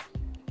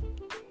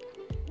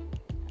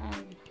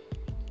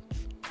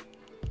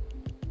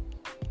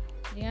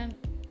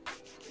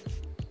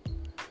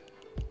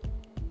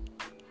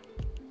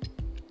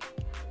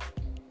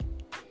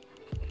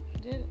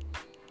they're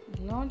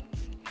not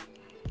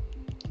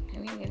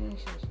having any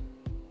issues.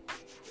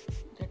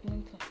 That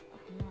means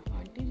अपना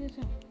aunty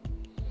जैसा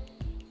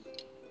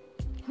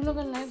हम लोग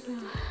का life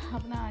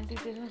अपना aunty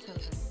जैसा चल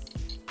रहा है.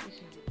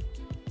 इसीलिए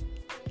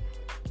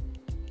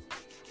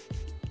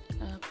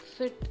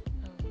fit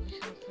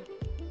visual fit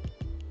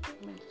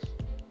means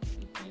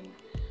you can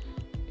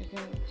if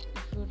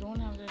you don't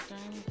have the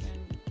time you can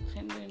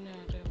send in a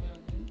driver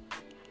again,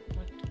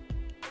 but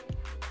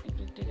it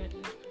will take at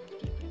least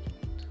 15-20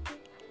 minutes.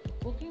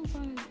 Cooking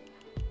fun,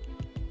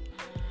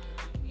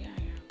 yeah.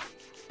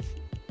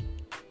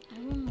 I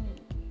don't know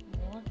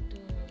what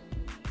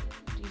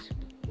these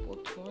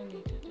both for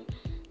needed.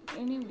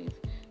 Anyways,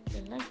 the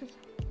life is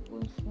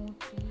going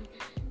smoothly.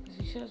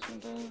 Visha's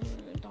mother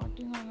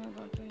darting on her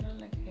daughter-in-law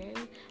like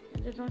hell, and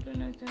the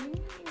daughter-in-law is saying,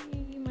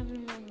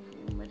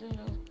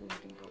 mother-in-law is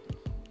creating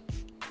problems.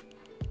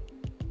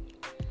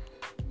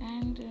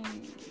 And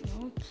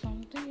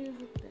something is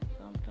that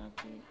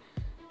sometimes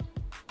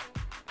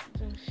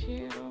the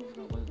share of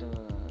all the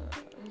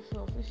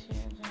surface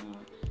shares and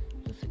all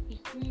is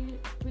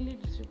equally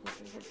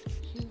distributed, but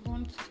she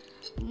wants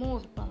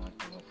more power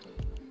to herself.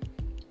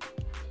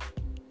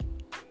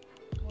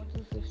 What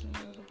is the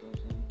sister-in-law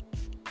person?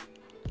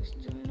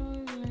 Sister-in-law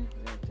is like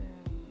that.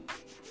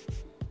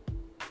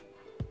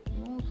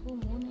 No, उसको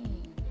मुँह नहीं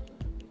है.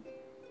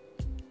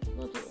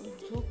 वो तो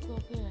joke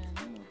करके है ना.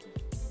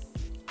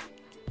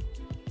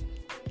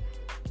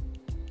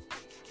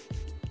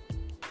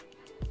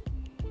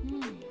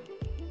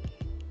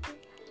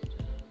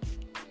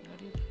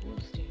 Bloody food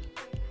still.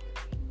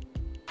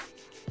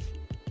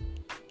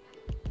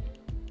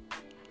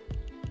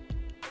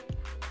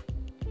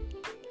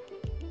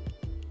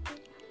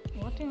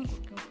 What am I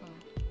cooking for?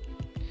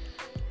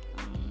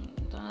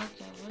 दाल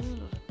चावल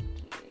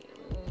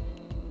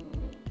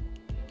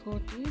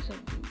रोटी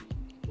सब्जी.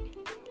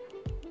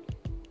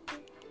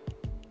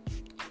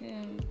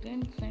 And then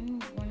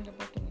send one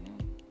double to me now.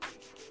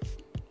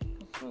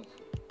 Of course.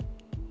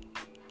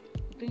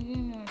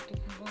 Bringing your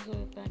tiffin box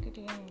or packet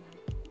again.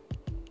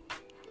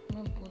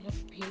 मैं बोला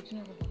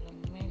भेजने को बोला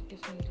मैं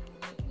टिफिन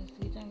दूँगा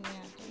सीधा मैं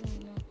आता हूँ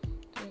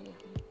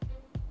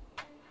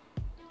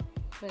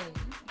well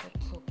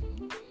that's okay.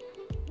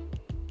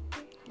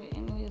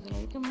 Anyways, the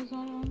item is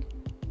not on.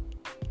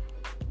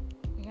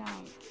 Yeah,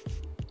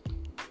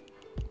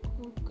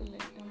 cook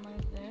item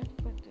is there,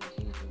 but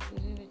she is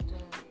busy with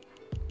the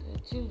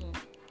children.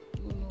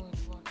 You know it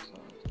what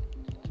sort.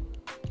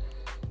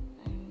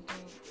 And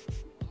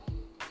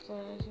so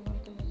she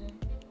uncle is there.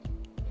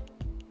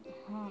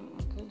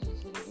 Uncle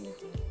is reading.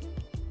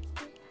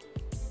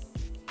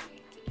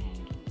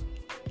 And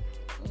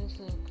is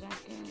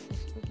cracking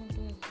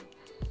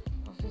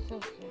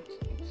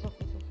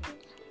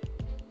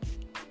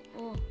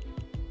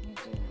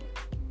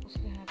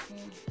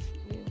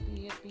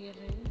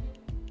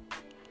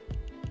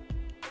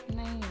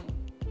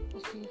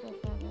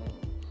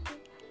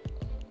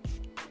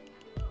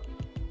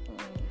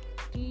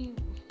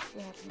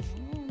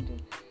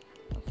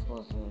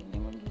boss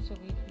lemon juice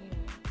अभी पी रहा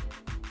है,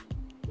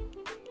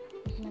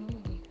 लेकिन अभी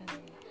देखा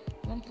नहीं।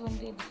 Once one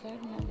day decide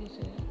ना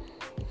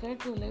decide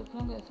तो लाइफ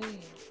लॉन्ग ऐसे ही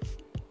है।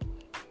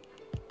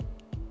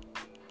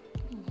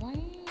 Why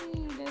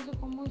there's a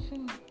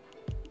commotion?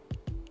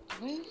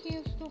 Why he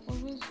has to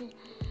always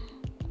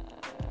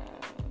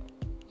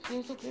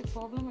face a great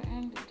problem,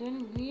 and then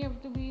we are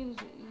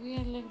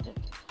like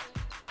that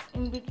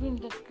in between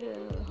that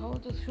how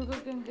the sugar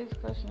cane gets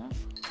crushed, na?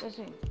 The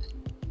same.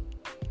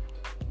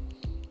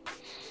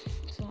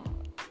 So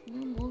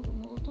मैं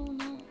बोलता हूँ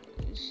ना,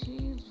 she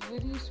is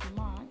very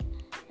smart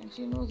and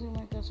she knows that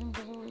my cousin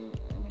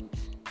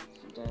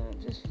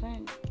this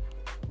friend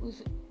who is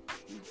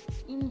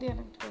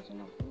indirect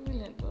cousin of will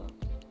help her,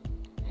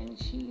 and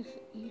she is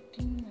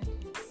eating like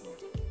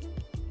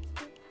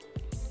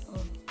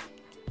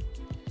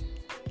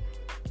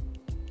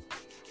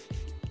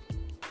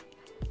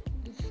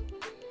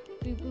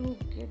people who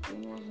get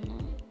brainwashed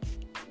now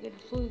get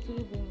so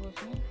easily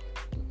brainwashed now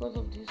because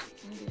of these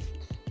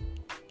idiots,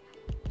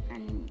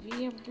 and we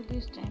have to be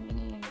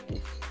standing like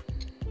this.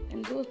 And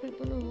those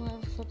people who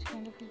have such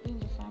kind of people in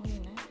the family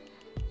now,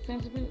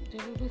 sensible, they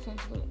will be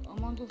sensible.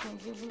 Among the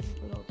sensible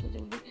people also, they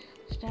will be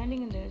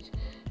standing in the edge.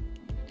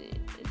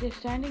 They're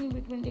standing in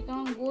between. They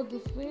can't go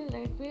this way,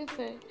 right way,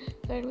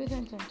 sideways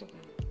and center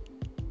way,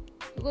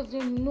 because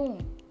they know.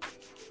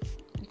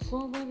 सौ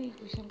बार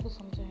एक विशाल को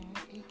समझाया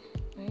कि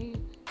भाई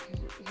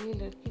ये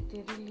लड़की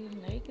तेरे लिए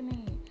लायक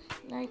नहीं है,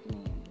 लायक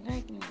नहीं है,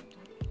 लायक नहीं है,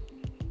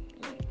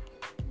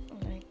 तो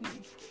लायक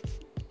नहीं।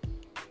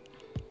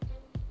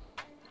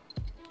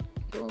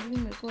 तो अभी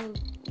मेरे को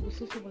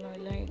गुस्से से बोला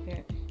लायक है,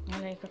 हाँ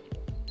लायक है,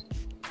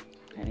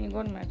 and he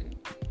got married.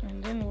 And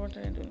then what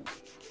I do?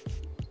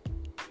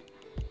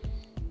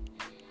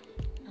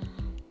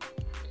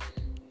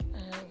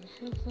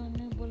 Vishal sir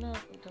ने बोला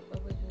डब्बा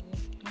भेजोगे?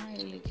 हाँ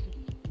ये लिखी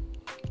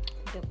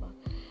डब्बा।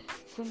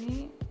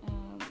 सुनिए,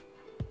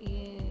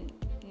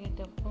 ये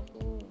डब्बा को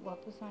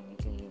वापस आने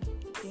के लिए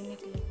देने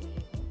के लिए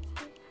बोलेगा।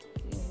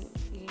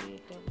 ये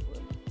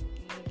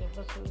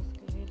डब्बा सर्विस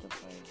के लिए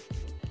डब्बा है।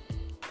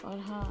 और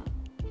हाँ,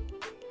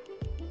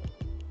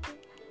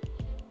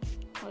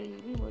 और ये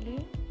भी बोले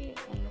कि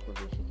अन्य को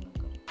दूषित न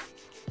करें।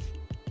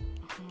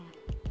 हाँ,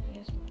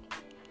 यस मैडम।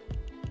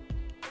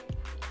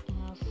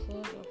 हाँ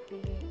सर, आपके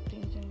लिए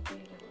टेंशन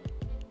कोई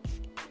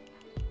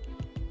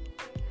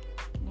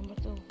नंबर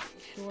तो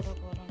showed up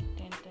around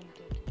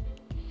 10:30.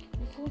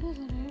 The food has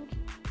arrived.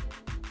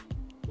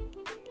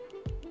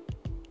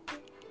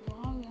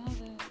 Wow, yeah,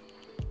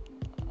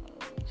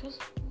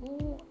 just go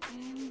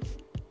and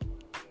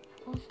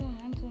wash your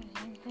hands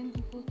and then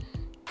before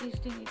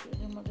tasting it at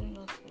your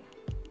mother-in-law's place.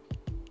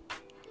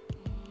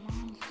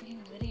 Mom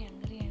feeling very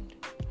angry and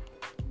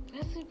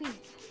recipe.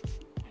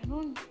 I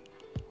don't.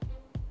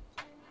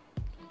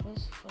 It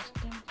was first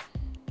time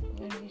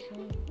when we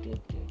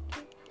dipped it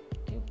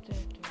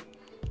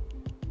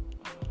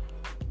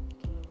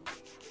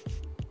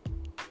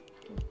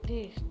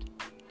taste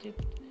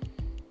dipped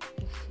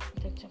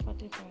the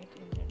chapati fight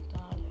in the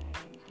dal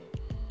and the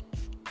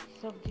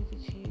sabji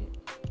which he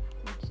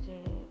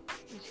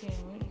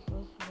made. It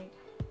was like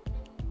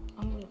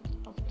amrit.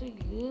 After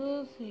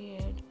years he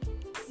had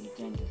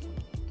eaten this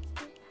amrit,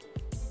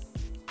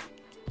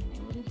 and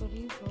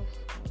everybody was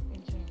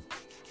enjoying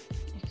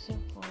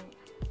except for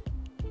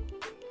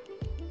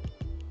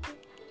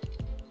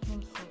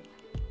himself,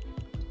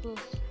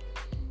 because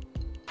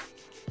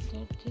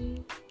that day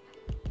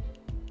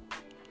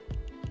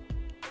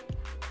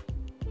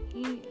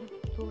he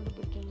told a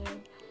bitter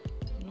lie,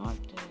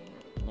 not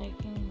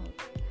liking her,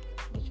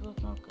 which was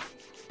not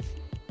correct,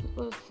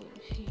 because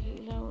he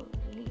loved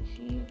her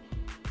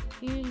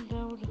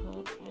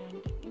and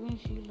even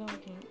she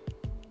loved him,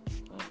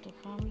 but the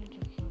family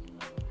did not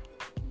love her,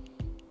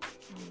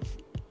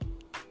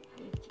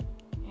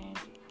 and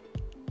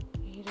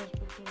he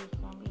respected his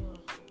family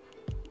also,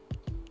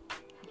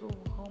 though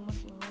how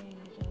much ever he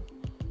does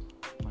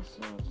must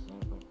say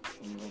outside, but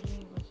inwardly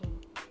he was a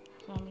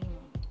family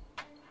man.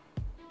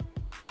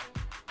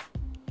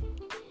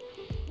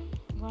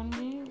 One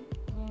day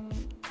when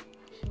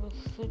she was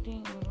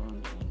sitting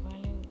around and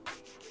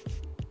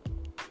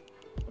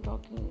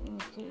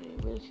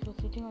while she was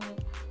sitting on the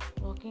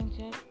rocking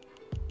chair,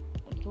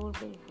 a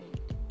doorbell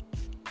belled.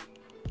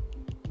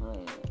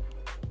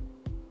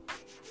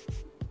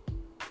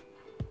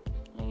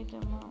 Right,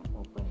 Amma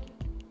opened it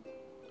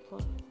for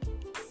her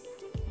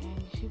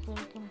and she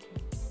welcomed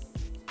him.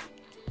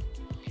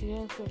 She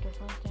asked her to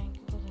thank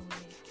you for the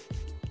meal.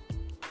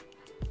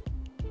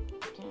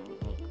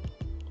 Welcome.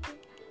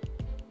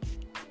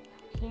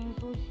 Saying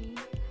so, she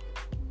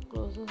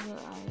closes her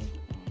eyes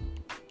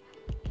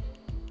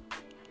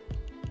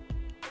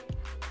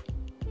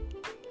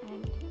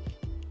and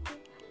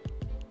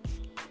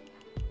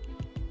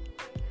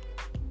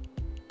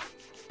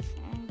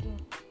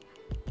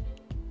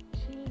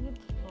she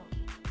gets lost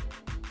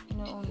in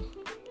her own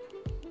food.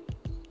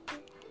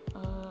 I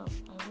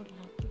would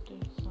like to tell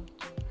you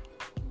something.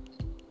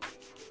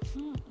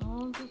 I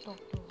want to talk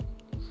to you.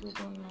 If you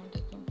don't mind, I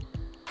can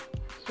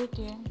sit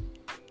here.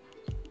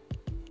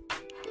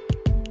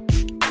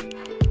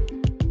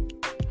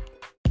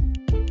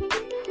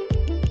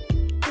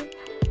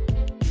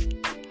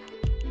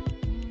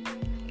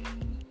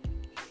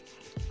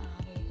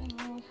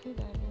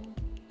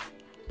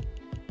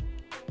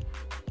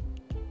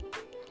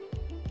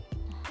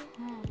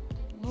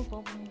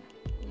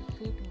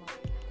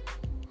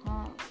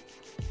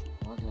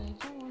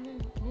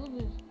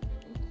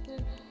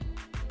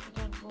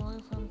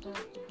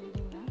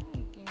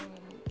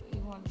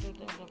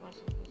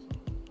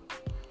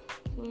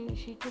 So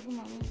she took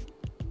money.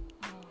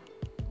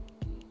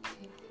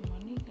 It's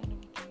money kind of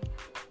thing.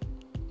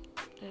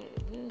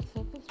 The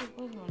surface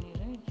requires money,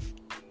 right?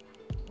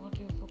 What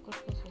you forgot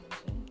to say?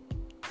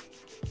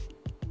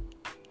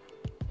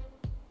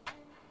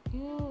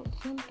 You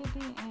seem to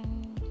be an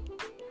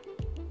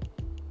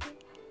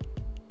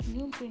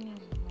new training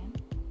man.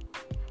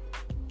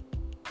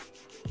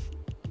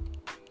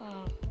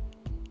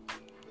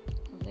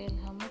 Well,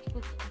 how much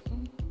was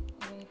different?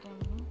 Right, I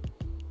know.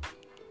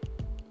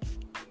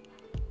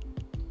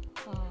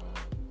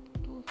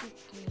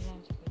 250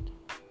 runs better.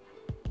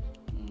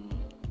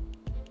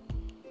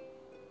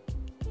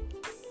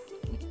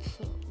 It's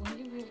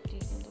only we have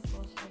taken the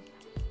cost of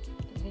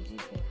the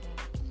veggies we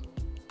have.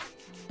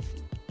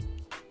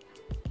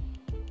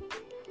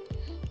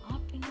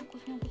 आप भी ना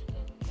कुछ करते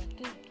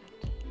रहते हो.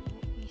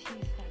 She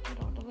started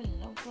out of a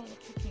love for the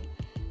cooking.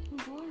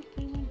 God,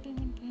 payment.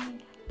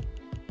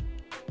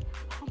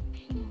 आप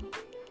भी ना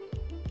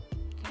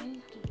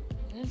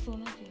wealth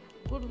होना चाहिए.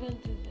 Good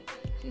wealth is there.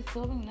 She's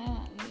serving ना.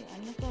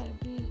 अन्य का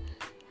भी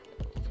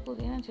उसको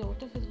देना चाहिए.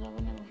 What if it's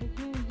government? If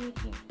you do it,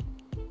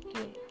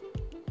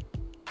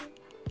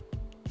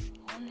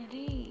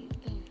 already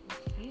the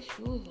face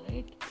shows,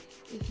 right?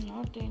 Is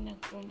not in a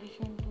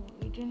condition to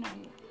eat in,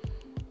 and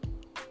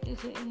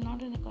is not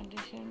in a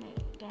condition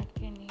that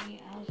can he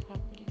ask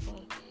happily for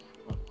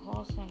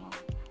cost and all.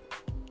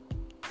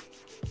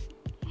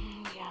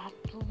 यार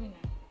तो भी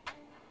नहीं,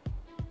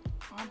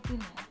 आप भी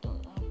नहीं, तो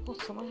आपको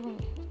समझ में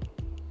नहीं.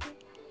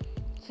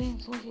 Same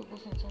food you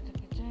put inside the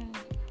kitchen,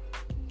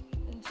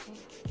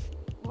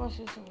 wash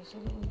yourself in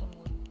the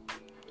morning.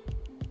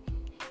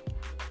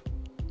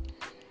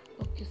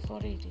 Okay, for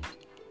eating.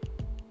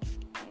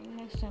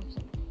 Next time,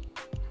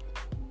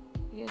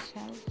 yes,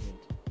 have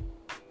food.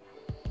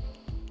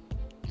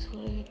 It's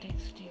very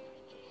tasty.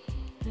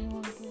 I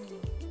want to.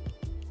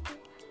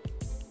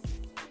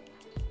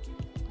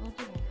 What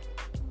do you want?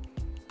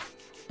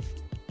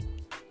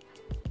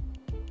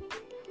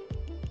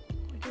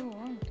 What do you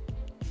want?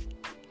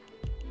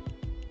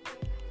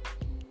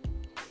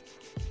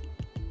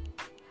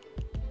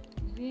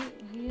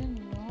 We are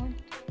not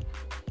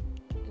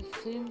the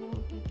same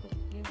old people.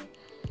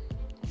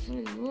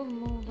 Actually, you have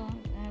moved on.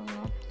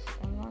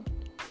 I'm not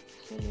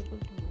still able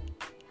to move.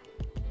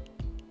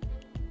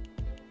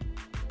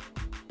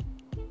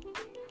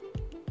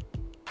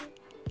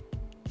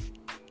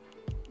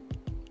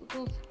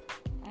 Because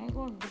I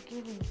got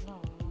betrayed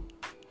now.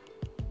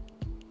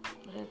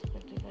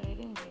 Respectively, I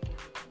didn't get it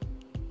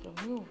from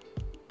you.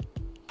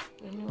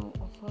 When you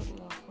offer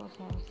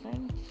some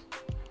friends,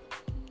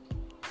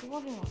 so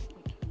what do you want?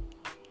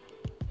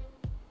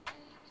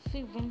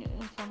 See, when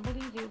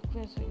somebody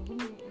requests, even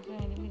if an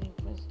enemy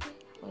requests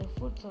for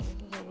food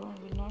services, I will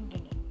not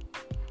deny.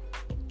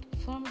 But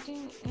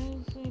something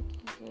else,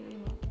 it's very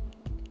not.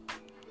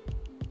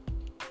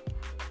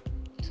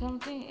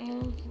 Something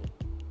else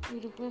you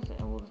request,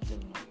 I would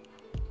still not.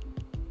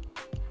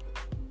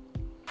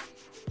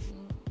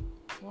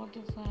 What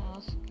if I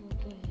ask you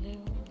to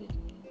live with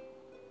me?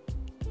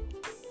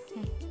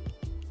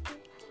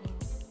 So,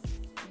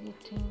 you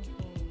think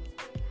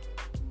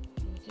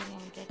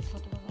I'm that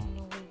sort of a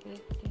noble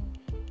big thing?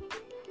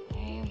 I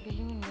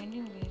believe in many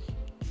ways.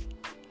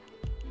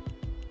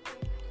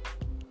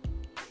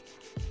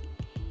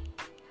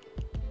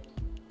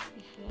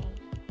 Vishal,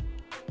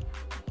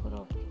 put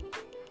up to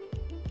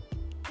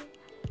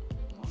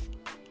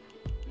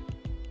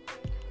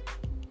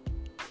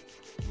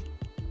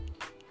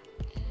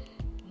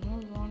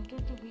you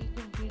wanted to be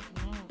complete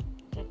now.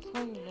 That's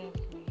why you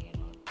left me, you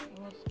know. It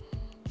was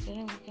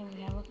then we can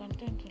have a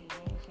contented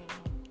life, you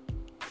know.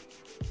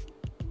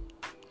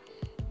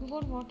 You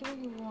got whatever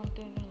you wanted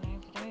in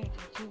life, right?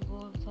 Achieve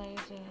both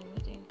sides and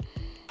everything.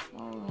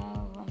 Now you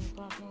have one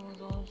partner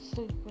who's also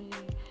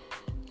equally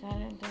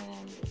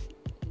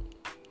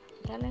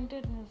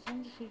talented in the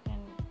sense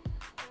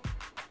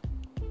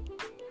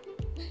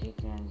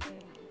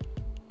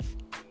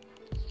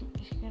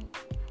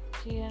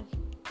she has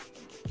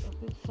a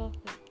big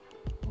circle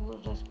who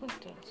will respect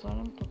her. So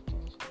I'm talking.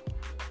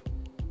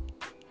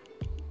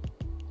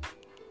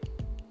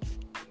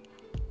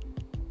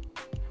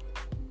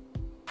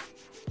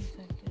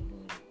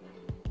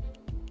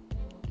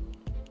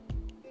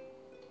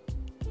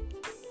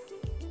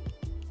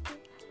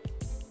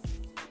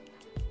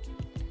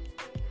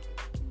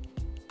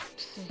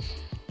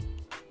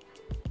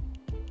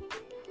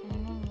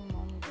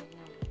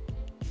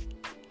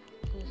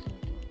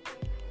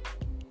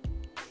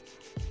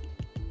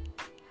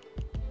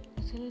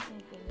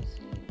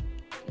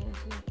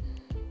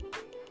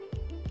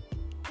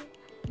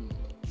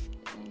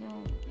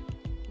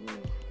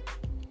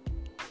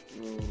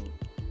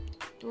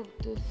 Took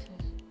this,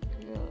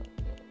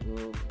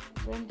 you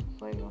went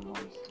by your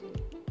mom's sleep,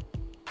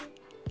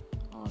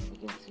 or we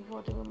can see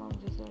whatever mom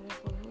decided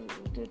for you,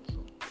 you did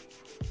so.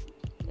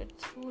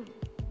 That's cool.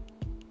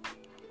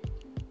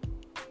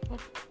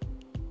 But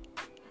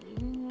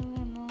leaving her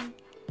alone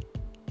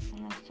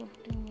and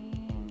accepting me,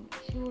 and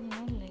she would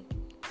not like it.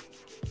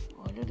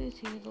 Already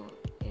she is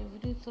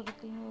every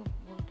circle of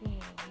working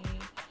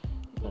here.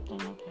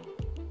 खतरनाक है.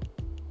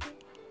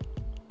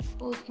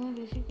 उसमें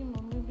ऋषि की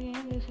mummy भी है.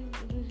 ऋषि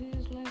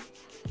is like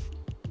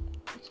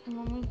उसकी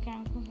mummy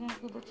camp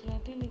को तो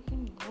चलाती है लेकिन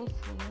बहुत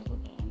सुनने को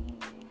तैयार नहीं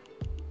है.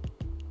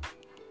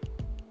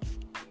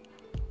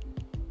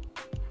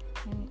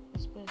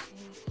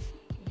 Especially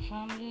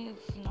family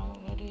is now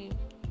very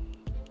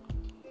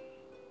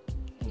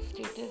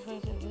status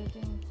wise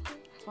everything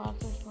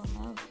far-fetched from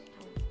us.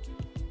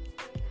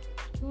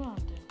 So you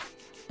are there.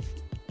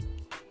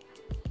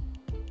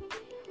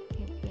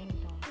 Keeping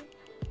down.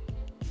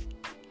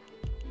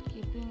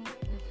 Keeping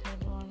his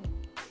head on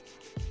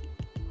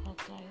her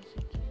thighs.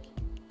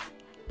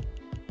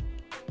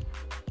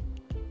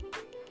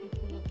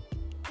 People have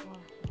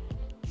gone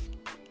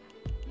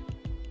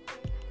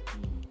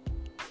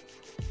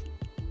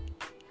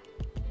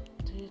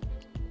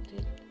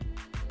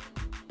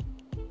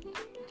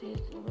They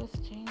always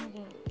change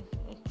the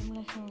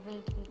accumulation of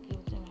wealth will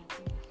give them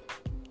happiness.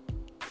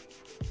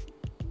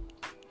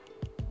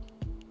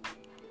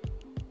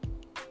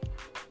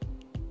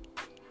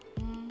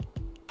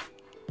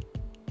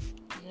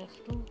 That's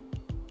true.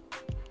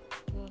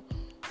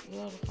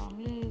 Your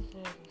family is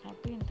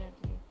happy in that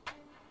way.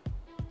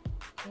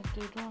 But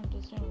they don't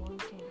understand one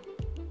thing.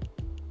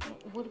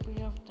 Over a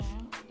period of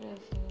time,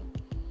 there's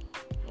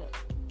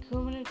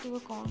cumulative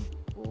account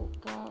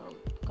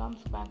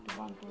comes back to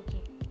 1, 2, 3.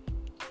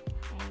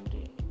 And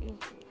if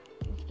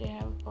they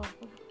have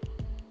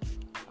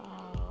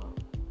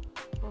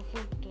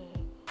perfect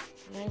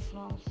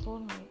lifelong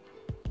soulmate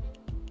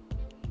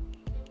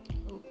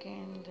who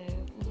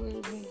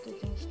will make the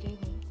things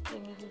stable,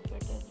 then it is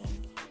better than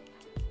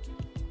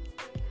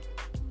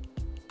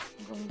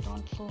going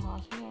down so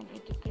harshly, and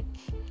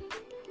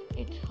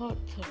it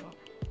hurts a lot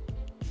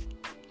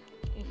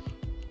if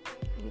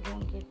you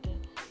don't get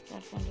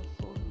that kind of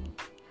soulmate.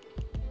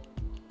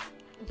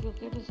 If you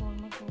get a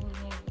soulmate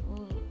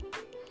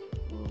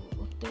who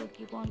they'll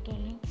keep on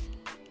telling,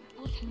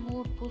 push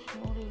more,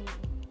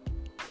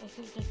 as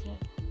if the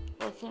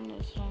person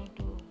is trying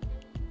to,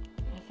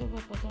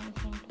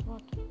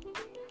 what?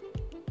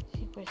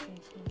 She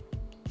questions him.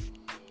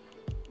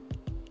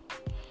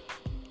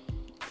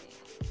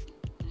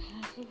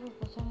 As if a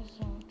person is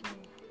trying to,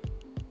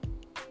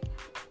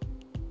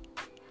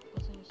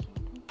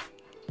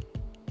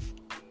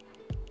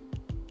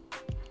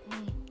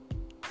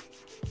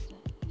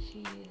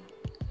 she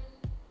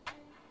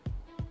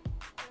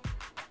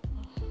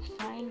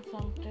find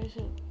some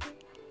treasure.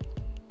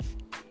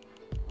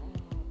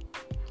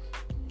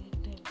 He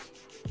tells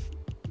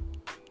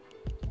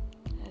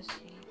as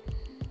he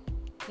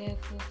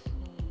cares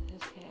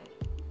his hair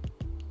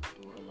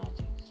to a large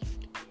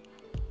extent.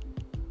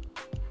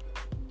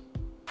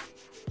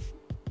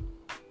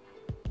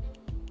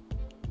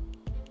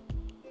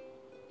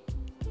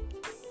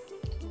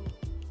 So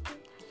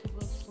he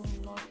was soon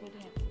not very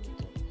happy with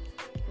her.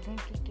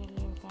 Couldn't you tell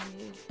your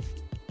family?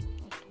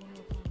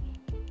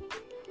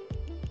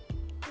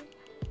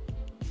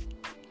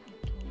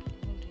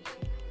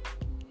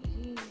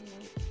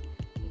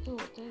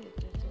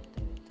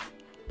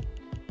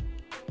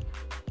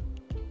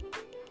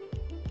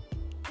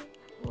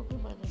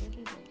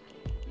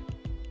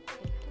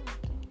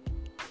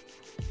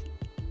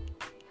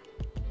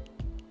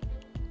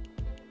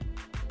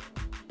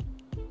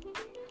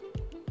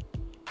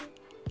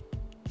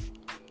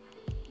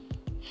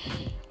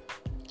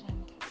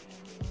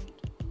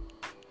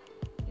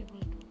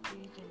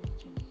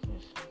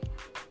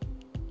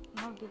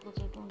 Because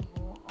I don't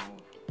go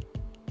out,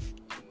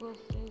 because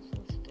they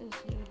still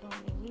stay down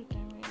every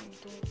time I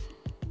enter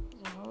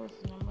the house.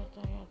 Number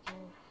आया तो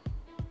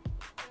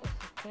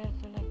ऐसे पैर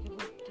फैला के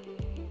बैठते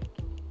हैं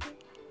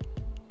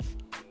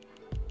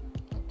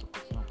तो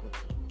कुछ ना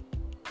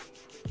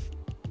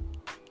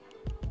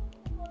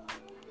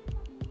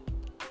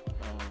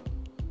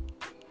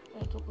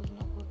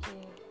कुछ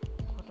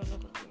घोटाला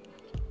करते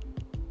बैठते,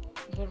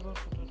 गड़बड़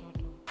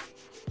घोटाला.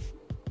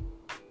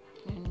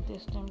 And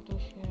this time to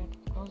share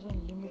was a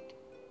limit.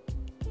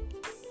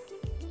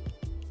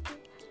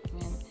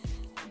 When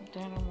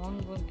then one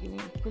was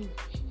giving people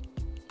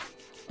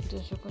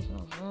just a question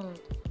of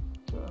wealth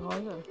to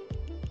her.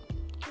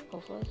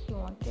 Of course, she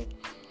wanted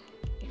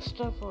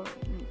extra for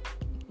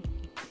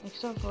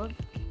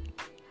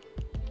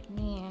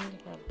me and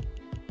her,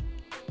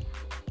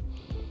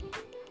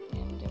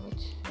 and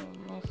which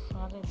my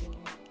father did.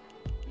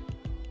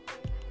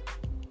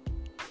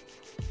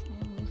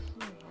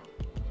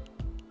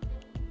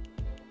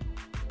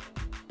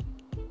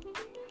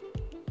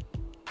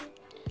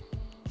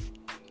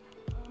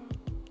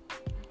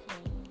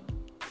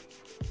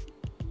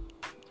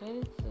 Where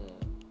is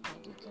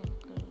Aditya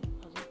uncle?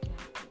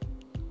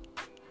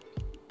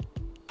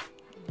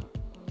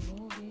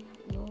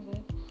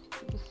 Nowhere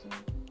to be seen.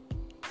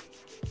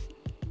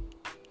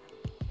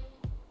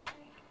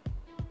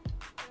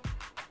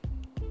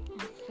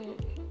 I said,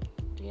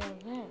 they are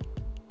there.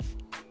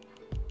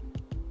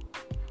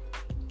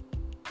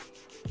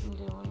 In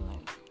their own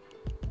life.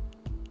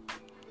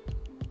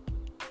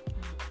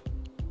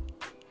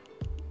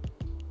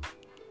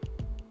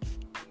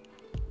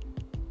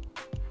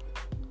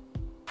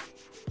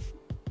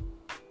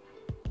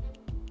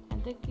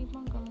 they keep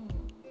on coming here.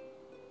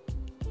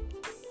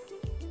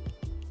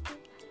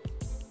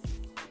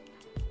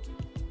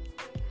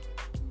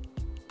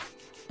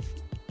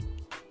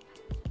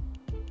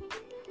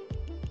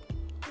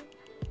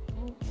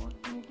 What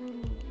made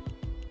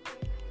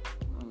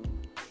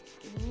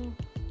you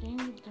staying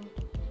with them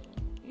together?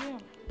 Yeah,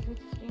 you're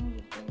staying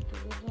with them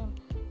together,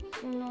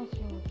 still not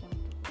staying with them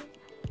together.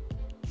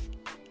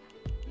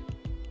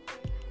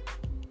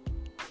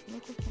 मेरे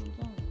को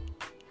समझा नहीं.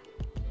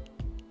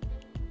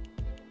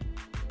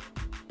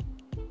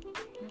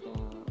 मेरा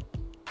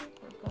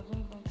cousin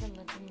भाई का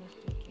लगन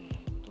mistake है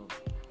तो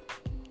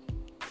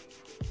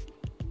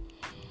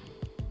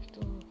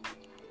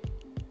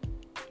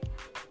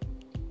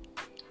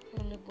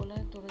पहले बोला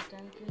है थोड़े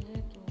टाइम के लिए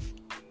तो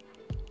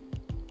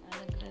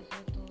अलग रहते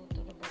तो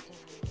थोड़ा बेटर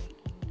रहेगा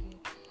क्योंकि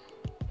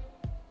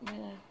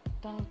मेरा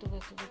टांग तो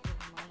वैसे भी तो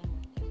मालूम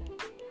है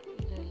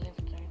इधर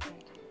लेफ्ट राइट में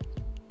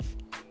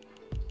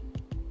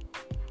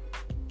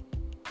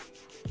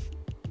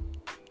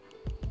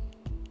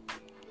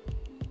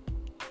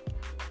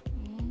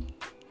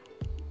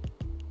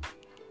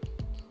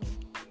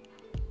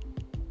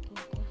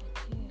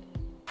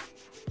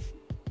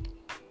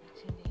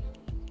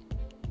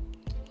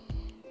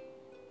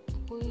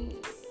कोई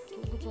तू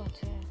भी तो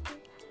अच्छा है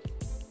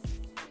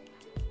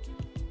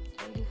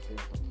जल्दी से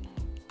अपना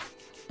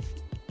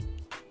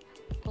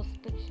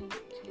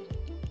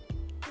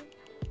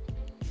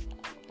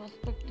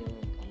पर्सपेक्टिव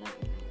अलग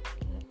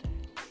रहता है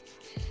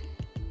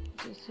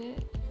जैसे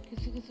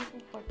किसी किसी को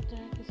पढ़ता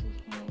है किसी को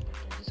नहीं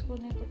पढ़ता है जिसको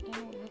नहीं पढ़ता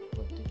है वो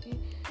बोलते कि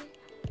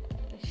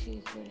शी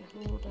इज़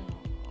वेरी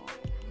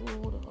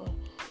रूड और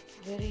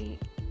very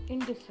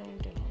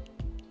indifferent and all.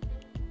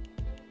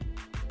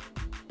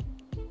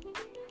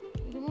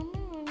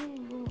 Remember when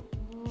you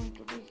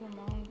introduced your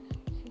mom,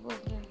 she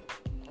was like,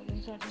 again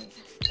starting,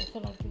 ऐसा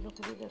लड़की लोग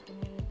को भी करते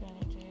नहीं लेके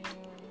आने चाहिए.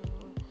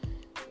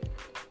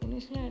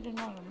 Initially I did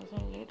not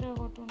understand. Later I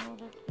got to know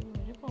that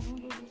मेरे प्रॉब्लम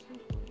की वजह से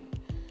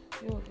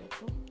ये हो गया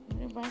तो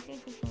मेरे भाई के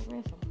कुछ हो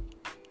गया सब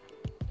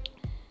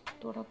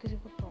थोड़ा किसी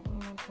को प्रॉब्लम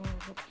है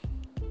तो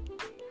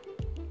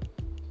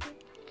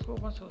so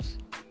much was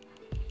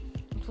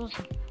it was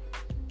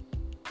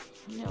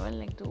never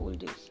like the old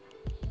days.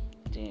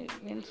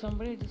 When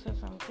somebody decides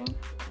something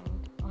and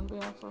on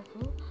behalf of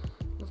you,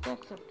 you have to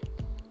accept it.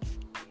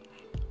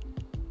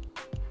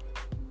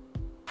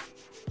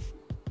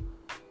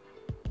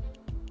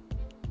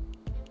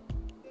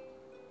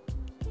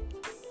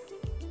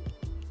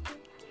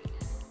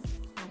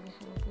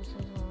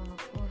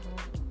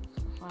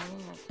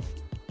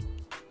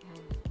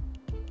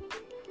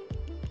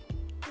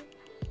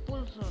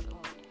 Pulls her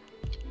out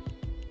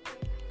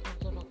of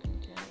the rocking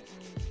chair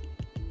and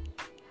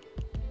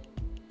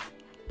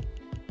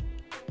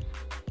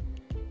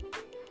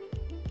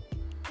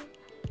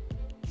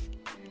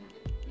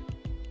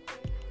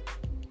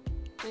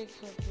takes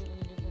her to the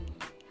living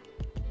room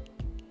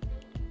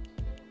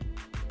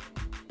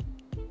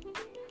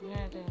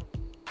where the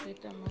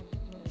Peter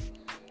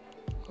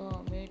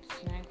made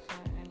snacks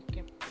and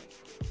kept it.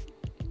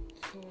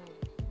 So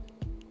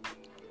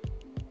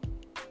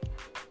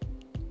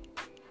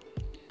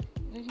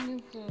when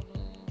is your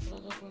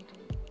brother going to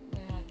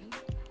marry?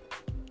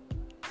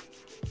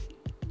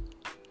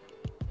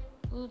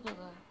 Who's the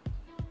guy?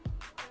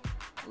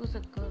 Who's the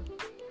girl?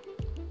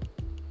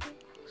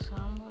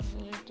 Some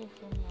relative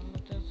from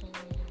Namatar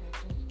Savali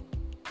writing for.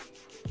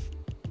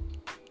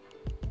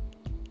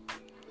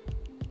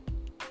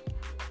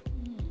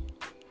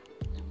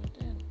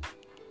 Namatar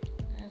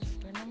has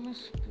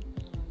venomous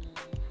people on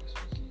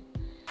especially.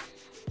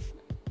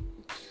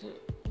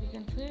 We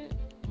can say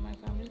my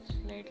family is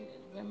slightly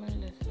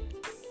venomous.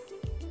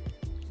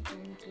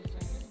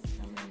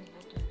 Family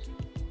important.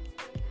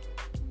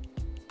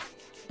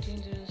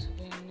 Changes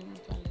venom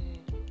वाले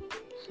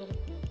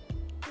सरप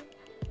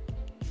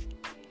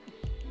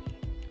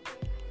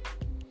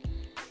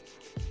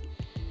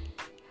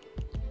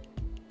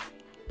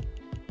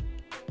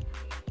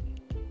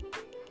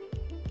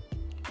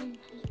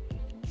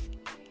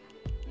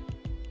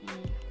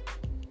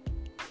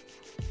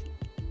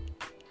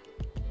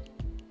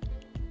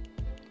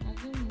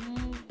अगर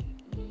मैं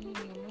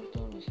नमृत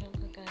और विशाल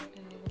का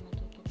character नहीं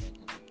बनाता तो क्या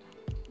करता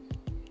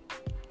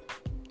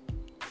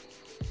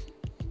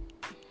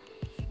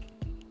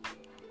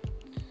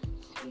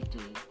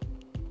स्वीटी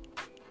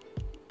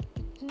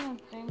इतना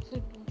टाइम से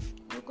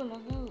मेरे को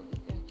लगा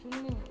एक्चुअली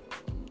में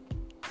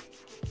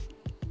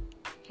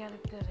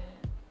कैरेक्टर है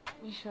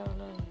विशाल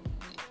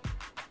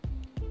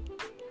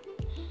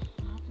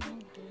आप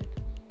नॉट डेड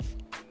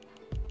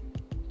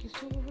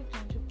किसी को भी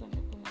टेंशन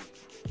करने को नहीं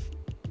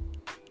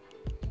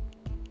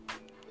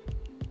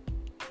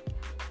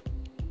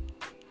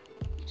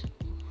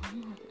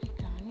हम अपनी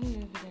कहानी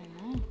लिख रहे हैं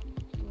ना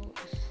तो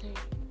इससे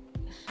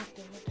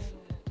टेमेटर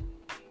हो जाता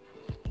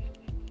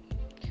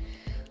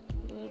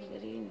यू आर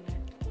वेरी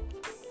मैड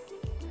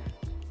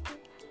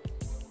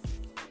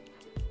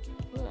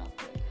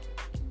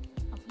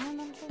अपना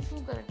नाम तो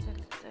क्यों करेक्टर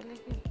लिखता है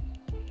लेकिन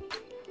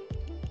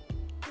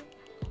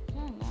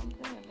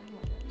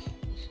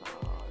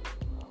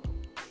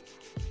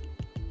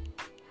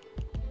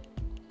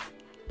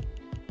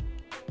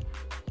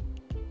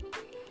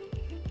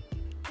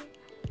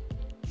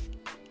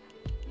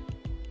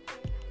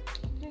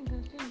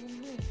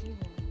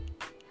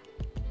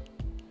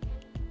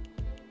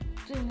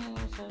सुनते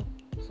नहीं,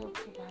 सब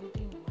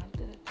बांधती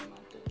मारते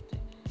रहते,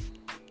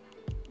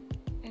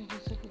 एक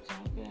दूसरे को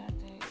जान पे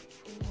आते हैं।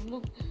 हम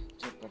लोग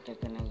जो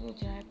प्रोटेक्ट करने को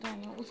चाहता है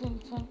ना, उस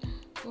इंसान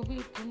को भी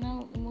इतना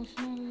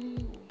इमोशनली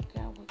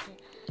क्या बोलते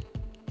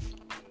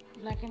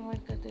ब्लैक एंड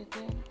वाइट कर देते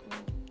हैं, तो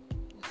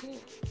उसे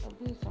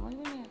अभी समझ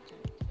में नहीं आता है।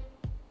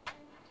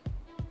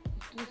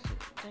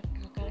 That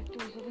character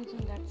is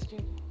in that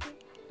state.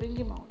 Bring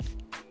him out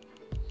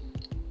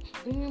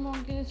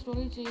के लिए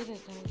स्टोरी चाहिए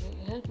रहता है मुझे,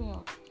 help me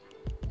out.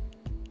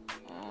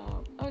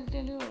 I will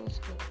tell you a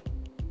story.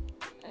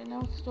 And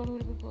now the story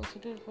will be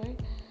proceeded by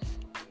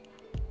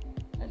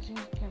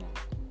Ajit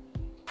Kenneth.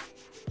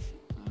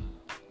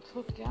 So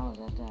क्या हो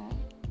जाता है,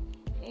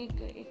 एक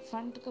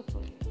संत का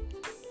स्टोरी,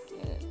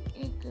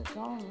 एक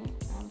गांव में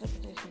आंध्र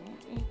प्रदेश में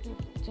एक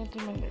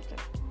जेंटलमैन रहता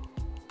है।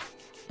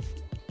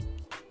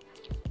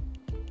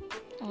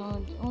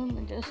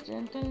 जस्ट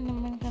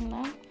जेंटलमैन का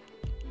नाम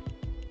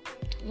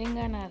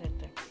लिंगाना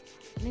रहता है।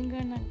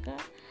 लिंगाना का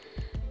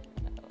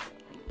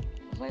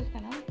वाइफ का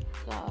नाम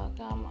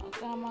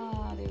कामा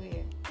देवी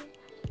है,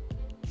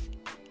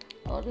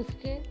 और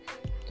उसके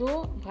 2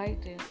 भाई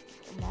थे,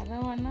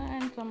 माधवाना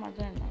एंड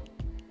समाधाना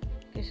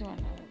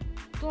केशवाना।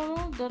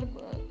 दोनों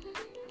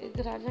एक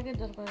राजा के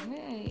दरबार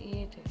में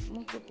ये थे,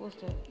 मुख्य पोस्ट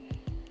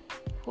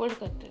होल्ड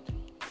करते थे।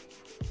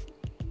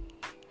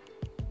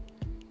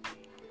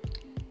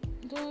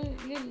 तो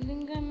ये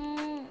लिंगाना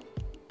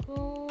को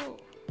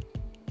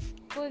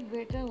एक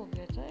बेटा हो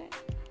गया था,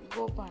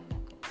 गोपान्ना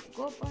का।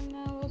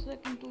 गोपान्ना was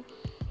like into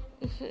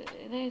if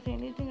there is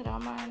anything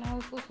Ramayan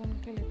उसको सुन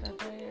के लेता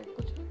था,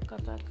 कुछ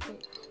कथा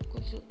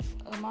कुछ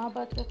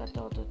महाभारत का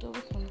कथा होता था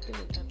वो सुन के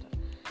लेता था।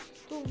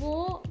 तो वो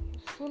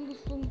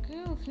सुन के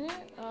उसने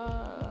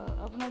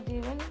अपना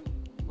जीवन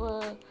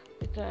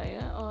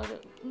बिताया, और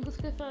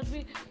उसके साथ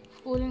भी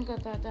स्कूलिंग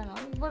करता था ना,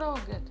 बड़ा हो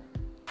गया था।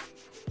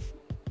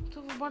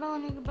 तो वो बड़ा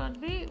होने के बाद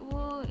भी वो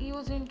he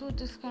was into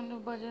this kind of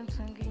bhajan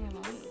singing and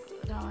all,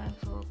 Ramayan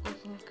को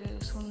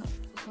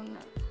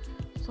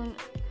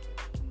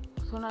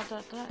सुनाता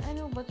था। एंड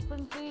वो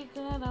बचपन से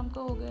इतना राम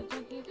का हो गया था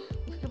कि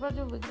उसके बाद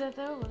जो विग्रह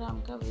था वो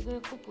राम का विग्रह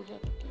को पूजा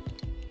करता था।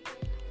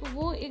 तो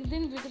वो एक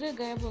दिन विग्रह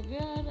गायब हो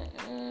गया, और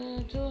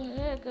जो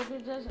है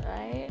कबीरदास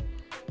आए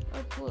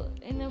और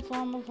इन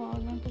फॉर्म ऑफ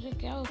ऑर्नामेंट पूछे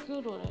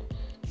क्यों रो रहा है,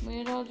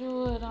 मेरा जो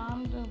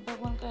राम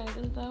भगवान का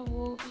आइडल था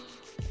वो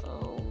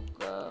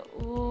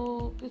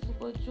किसी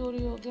को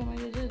चोरी हो गया, मैं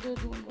ये जो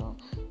ढूंढ रहा हूँ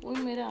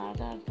वही मेरा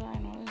आधार था,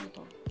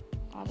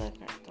 आधार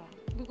कार्ड था।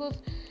 बिकॉज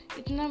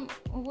इतना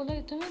वो बोला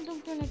इतना तुम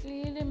क्यों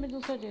निकली, ले मैं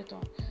दूसरा देता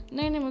हूँ,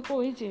 नहीं मेरे को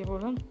वही चाहिए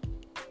बोला।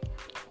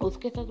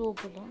 उसके साथ वो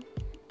बोला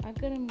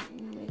अगर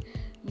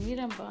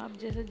मेरा बाप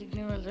जैसा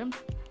दिखने वाला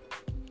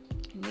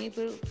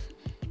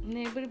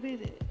नेबर भी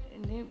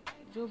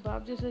जो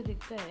बाप जैसा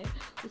दिखता है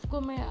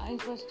उसको मैं आई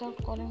first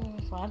start calling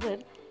my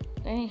father,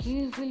 he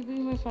will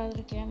be my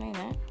father, क्या नहीं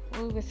ना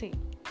वो वैसे ही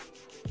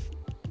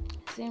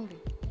सेम भी।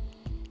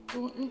 तो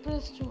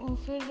इंटरेस्ट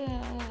फिर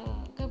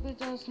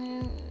कबीरदास ने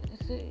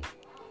इसे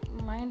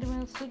माइंड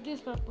में सिद्धि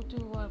प्राप्ति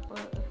हुआ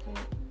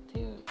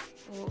थे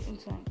वो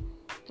इंसान,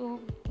 तो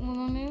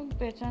उन्होंने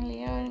पहचान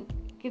लिया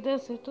किधर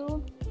से, तो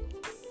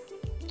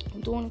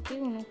ढूंढ के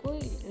उनको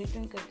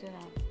रिटर्न करते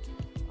रहा।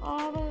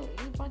 और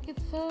बाकी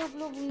सब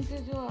लोग उनके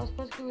जो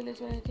आसपास के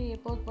विलेज वाले थे ये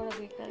बहुत बड़ा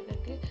बेकार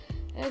करके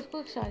उसको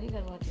एक शादी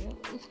करवाती है।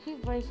 उसकी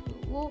वाइफ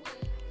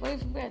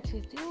भी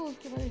अच्छी थी, वो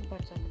उसके बाद एक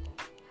बच्चा भी था,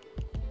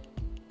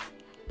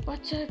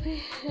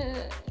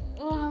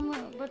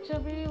 बच्चा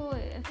भी वो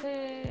ऐसे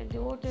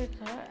डिवोटेड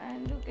था।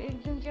 एंड एक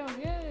दिन क्या हो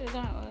गया,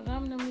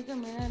 रामनवमी का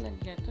मेला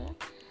लग गया था,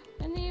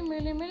 एंड ये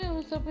मेले में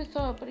उन सब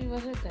परिवार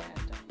से गया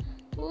था।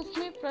 तो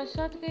उसमें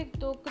प्रसाद का एक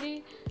टोकरी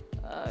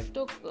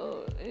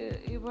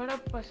ये बड़ा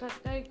प्रसाद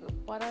का एक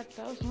परात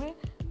था, उसमें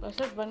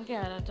प्रसाद बन के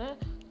आ रहा था।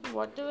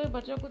 वाटर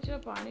बचा कुछ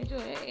पानी जो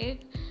है एक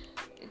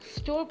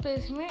स्टोर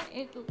प्लेस में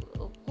एक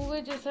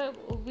कुएं जैसा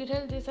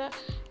विरल जैसा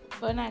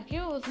बना के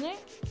उसने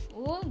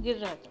वो गिर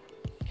रहा था।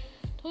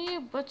 तो ये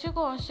बच्चे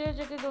को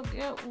आश्चर्यचकित हो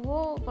गया,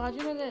 वो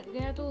बाजू में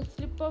गया तो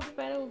स्लिप ऑफ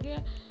पैर हो गया,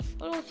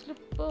 और वो स्लिप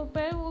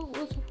पैर वो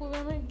उस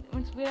कुएं में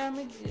विरा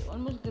में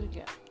ऑलमोस्ट गिर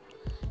गया।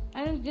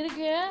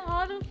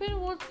 और फिर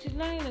वो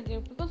चिल्लाने लगे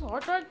because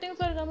hot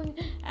things are coming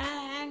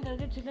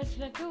करके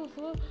चिल्ला के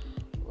उसको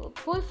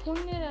कोई सुन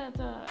नहीं रहा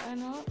था है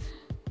ना,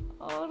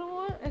 और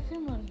वो ऐसे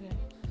मर गया।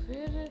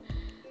 फिर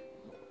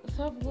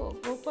सब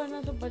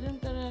गोपाल सब भजन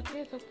करा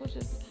के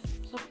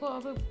सबको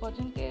अब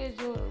भजन के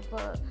जो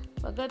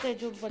भगत है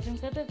जो भजन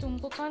करते हैं तो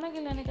उनको खाना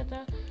खिलाने का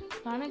था।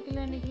 खाना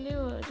खिलाने के लिए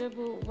जब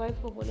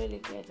वाइफ को बोले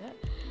लेके आया था,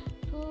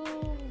 तो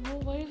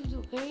वो वाइफ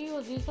गई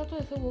और देखा तो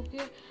ऐसा हो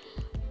गया,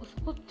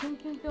 उसको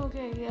थिंकिंग हो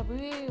गया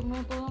अभी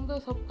मैं बोलूँगा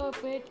सबका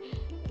पेट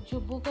जो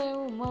भूख है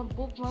वो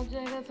भूख मर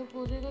जाएगा, सब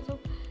हो जाएगा, सब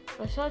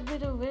प्रसाद भी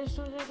तो वेस्ट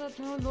हो जाएगा।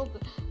 तो लोग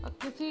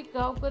किसी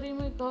गाँव करीब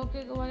में गाँव के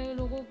वाले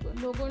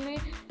लोगों ने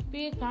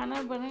भी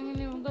खाना बनाने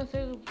नहीं होगा,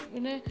 सिर्फ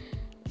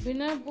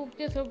बिना भूख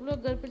के सब लोग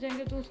घर पे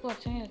जाएंगे तो उसको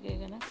अच्छा नहीं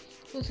लगेगा ना।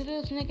 तो इसलिए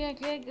उसने क्या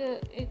किया,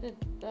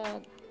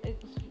 एक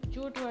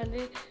जूट वाले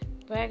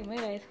बैग में,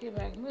 राइस के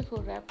बैग में उसको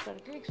रैप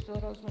करके एक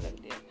स्टोर हाउस में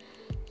रख दिया।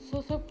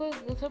 सो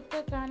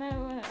सबका खाना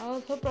और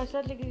सब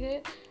प्रसाद लेके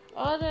गए।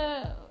 और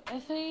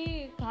ऐसे ही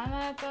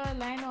खाना का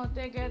लाइन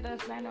होते क्या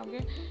 10 लाइन हो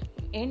गए।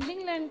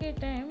 एंडिंग लाइन के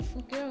टाइम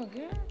क्या हो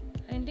गया,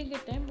 एंडिंग के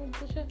टाइम वो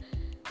पूछा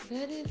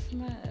where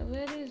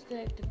is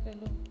that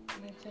fellow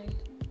my child,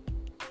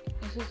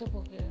 ऐसे सब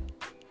हो गया।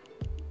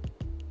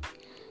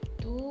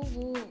 तो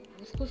वो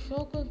उसको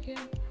शौक हो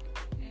गया,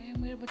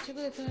 मेरे बच्चे को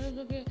ऐसा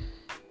हो गया।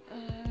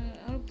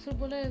 और फिर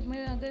बोला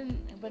मैं अगर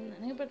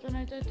नहीं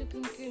बताना चाहती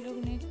क्योंकि लोग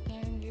नहीं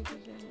खाएंगे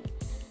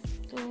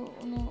तो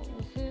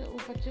फिर वो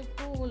बच्चे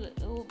को वो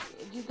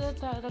जिधर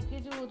था रखे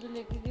जो वो जो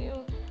लेके गए,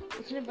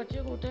 उसने बच्चे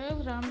को उठाया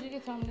राम जी के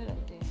सामने रख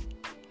दिया।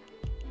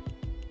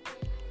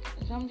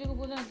 राम जी को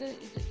बोला अगर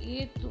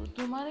ये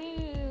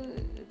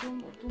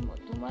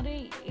तुम्हारे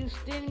इस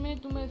दिन में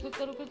तुम ऐसे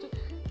करोगे तो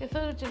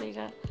कैसा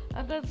चलेगा,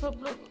 अगर सब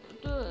लोग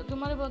तो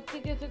तुम्हारी भक्ति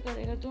कैसे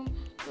करेगा तुम,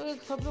 तो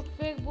सब लोग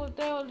फेक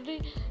बोलता है ऑलरेडी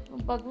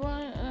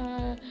भगवान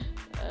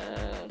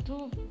तू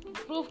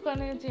प्रूफ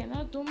करने चाहिए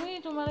ना, तुम ही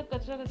तुम्हारा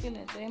कचरा करके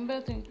लेता है,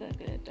 एम्बेसिंग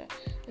करके लेता है,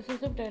 ऐसे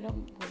सब डायलॉग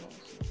बोला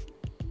उसने।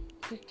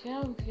 फिर क्या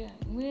हो गया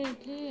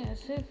इमीडिएटली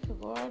ऐसे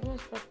गॉड वाज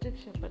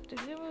प्रत्यक्ष was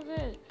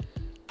there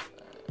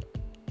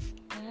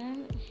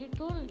and he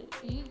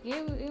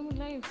gave him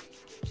life,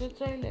 just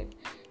child life,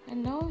 and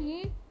now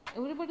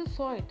everybody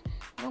saw it.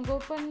 now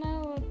Gopanna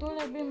told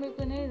अभी मेरे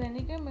को नहीं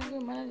रहने का, मेरे को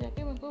माना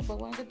जाके मेरे को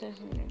भगवान का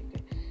दर्शन लेने का,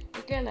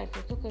 ये क्या लाइफ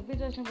है, तो कभी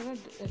दर्शन करो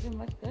ऐसे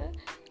मत कर,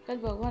 कल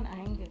भगवान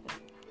आएंगे कल,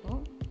 तो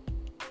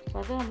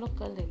फादर हम लोग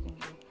कल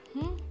देखेंगे।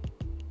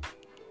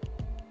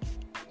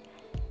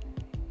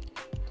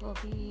 तो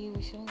अभी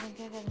विश्वास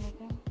क्या करने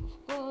का,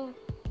 उसको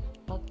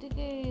भक्ति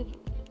के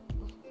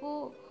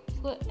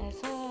उसको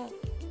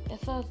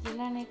ऐसा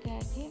दिलाने का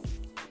है कि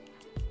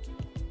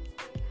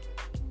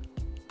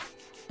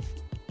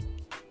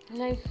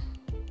लाइफ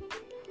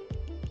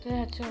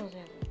तेरा अच्छा हो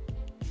जाएगा,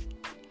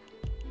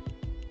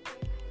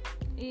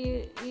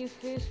 ये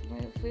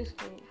फेस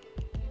करो।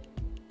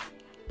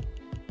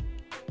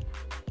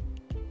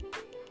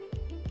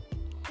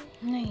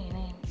 नहीं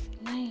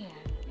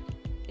यार,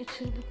 it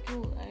should be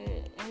true.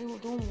 I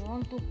don't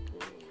want to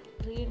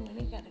create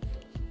many characters.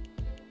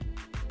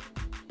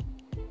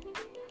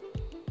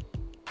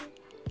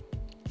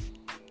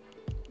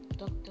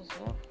 Doctor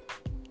साहब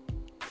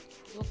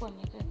जो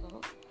करने का करो,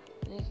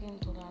 लेकिन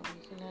थोड़ा अभी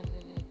फिलहाल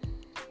के लिए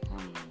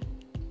हम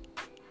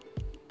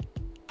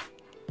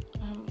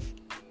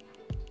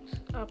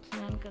आप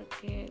स्नान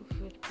करके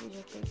फिर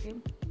पूजा करके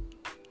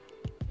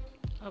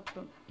आप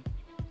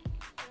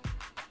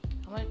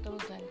हमारी तरफ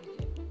ध्यान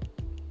दीजिए,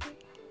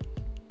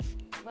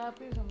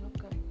 वापिस हम लोग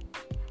करेंगे।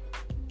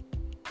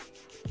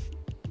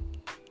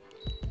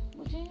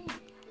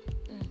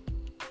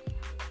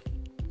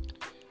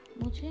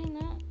 मुझे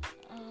ना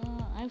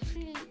I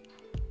feel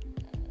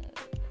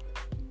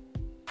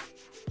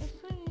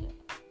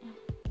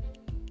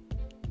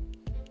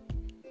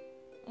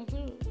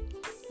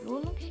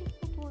लोलक्षी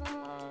को थोड़ा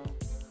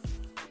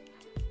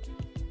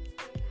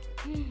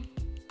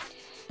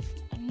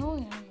no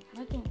यार,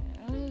 nothing.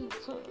 I will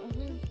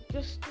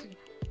just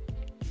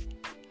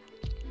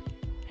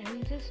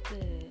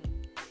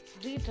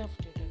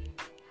redraft it again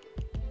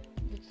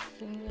with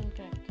single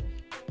characters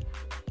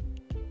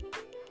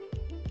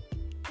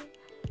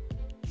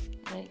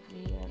like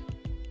we are.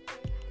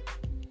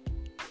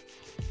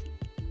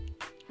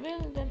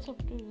 Well, that's up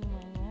to you,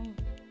 my man.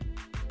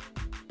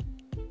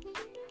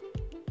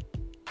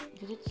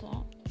 Vidhitsā.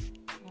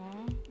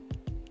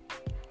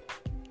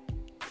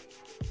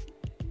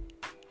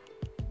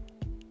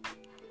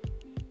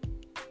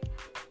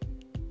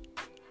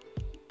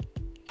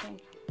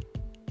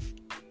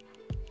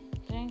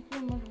 Thank you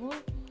मत बोल,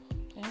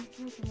 थैंक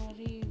यू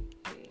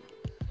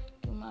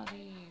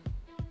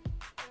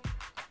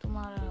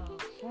तुम्हारा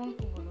फोन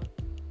को बोलो।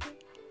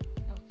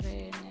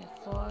 When I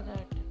saw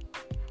that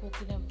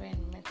cooking up pen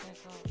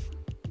message of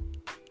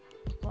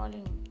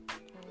calling,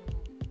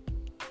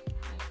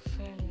 I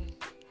felt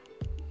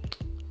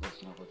कुछ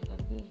ना कुछ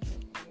करके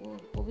वो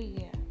हो भी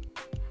गया।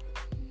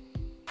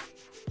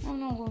 I'm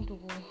not going to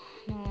go.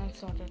 No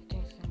unsorted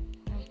things.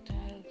 I'm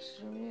tired.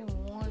 Extremely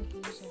want to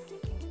listen to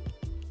it.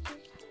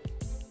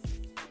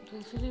 तो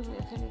इसलिए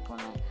वैसे लिखो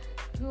ना,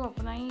 क्यों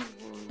अपना ही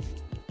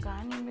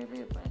कहानी में भी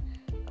अपना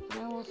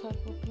वो सर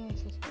को क्यों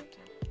इंसिस्ट करते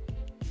हैं,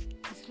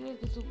 इसलिए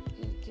कि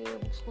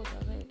उसको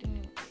ज़्यादा रेटिंग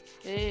नहीं होती।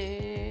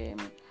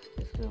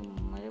 इसके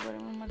मेरे बारे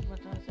में मत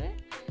बता से,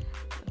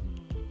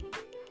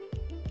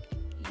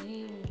 ये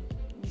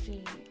मुझे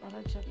और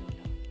अच्छा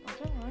लगा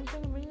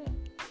भैया।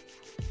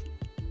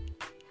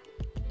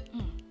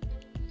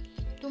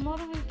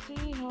 Tomorrow we'll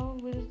see how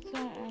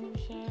Vidhitsā and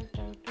Vishal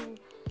try to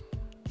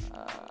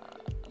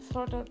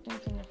sort out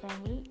things in the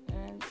family,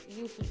 and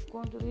he is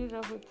going to read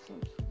up it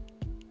soon.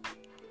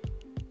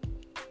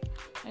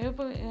 I hope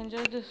you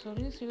enjoyed the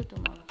story. See you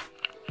tomorrow.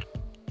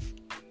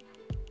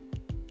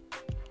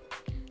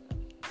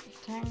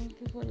 Thank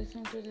you for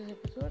listening to this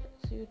episode.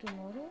 See you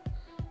tomorrow.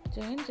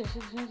 Jai Hind, Jai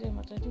Shri Krishna, Jai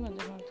Mataji,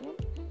 Vande Mataram.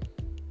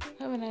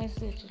 Have a nice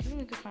day, children,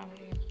 with your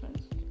family and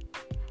friends.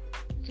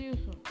 See you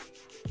soon.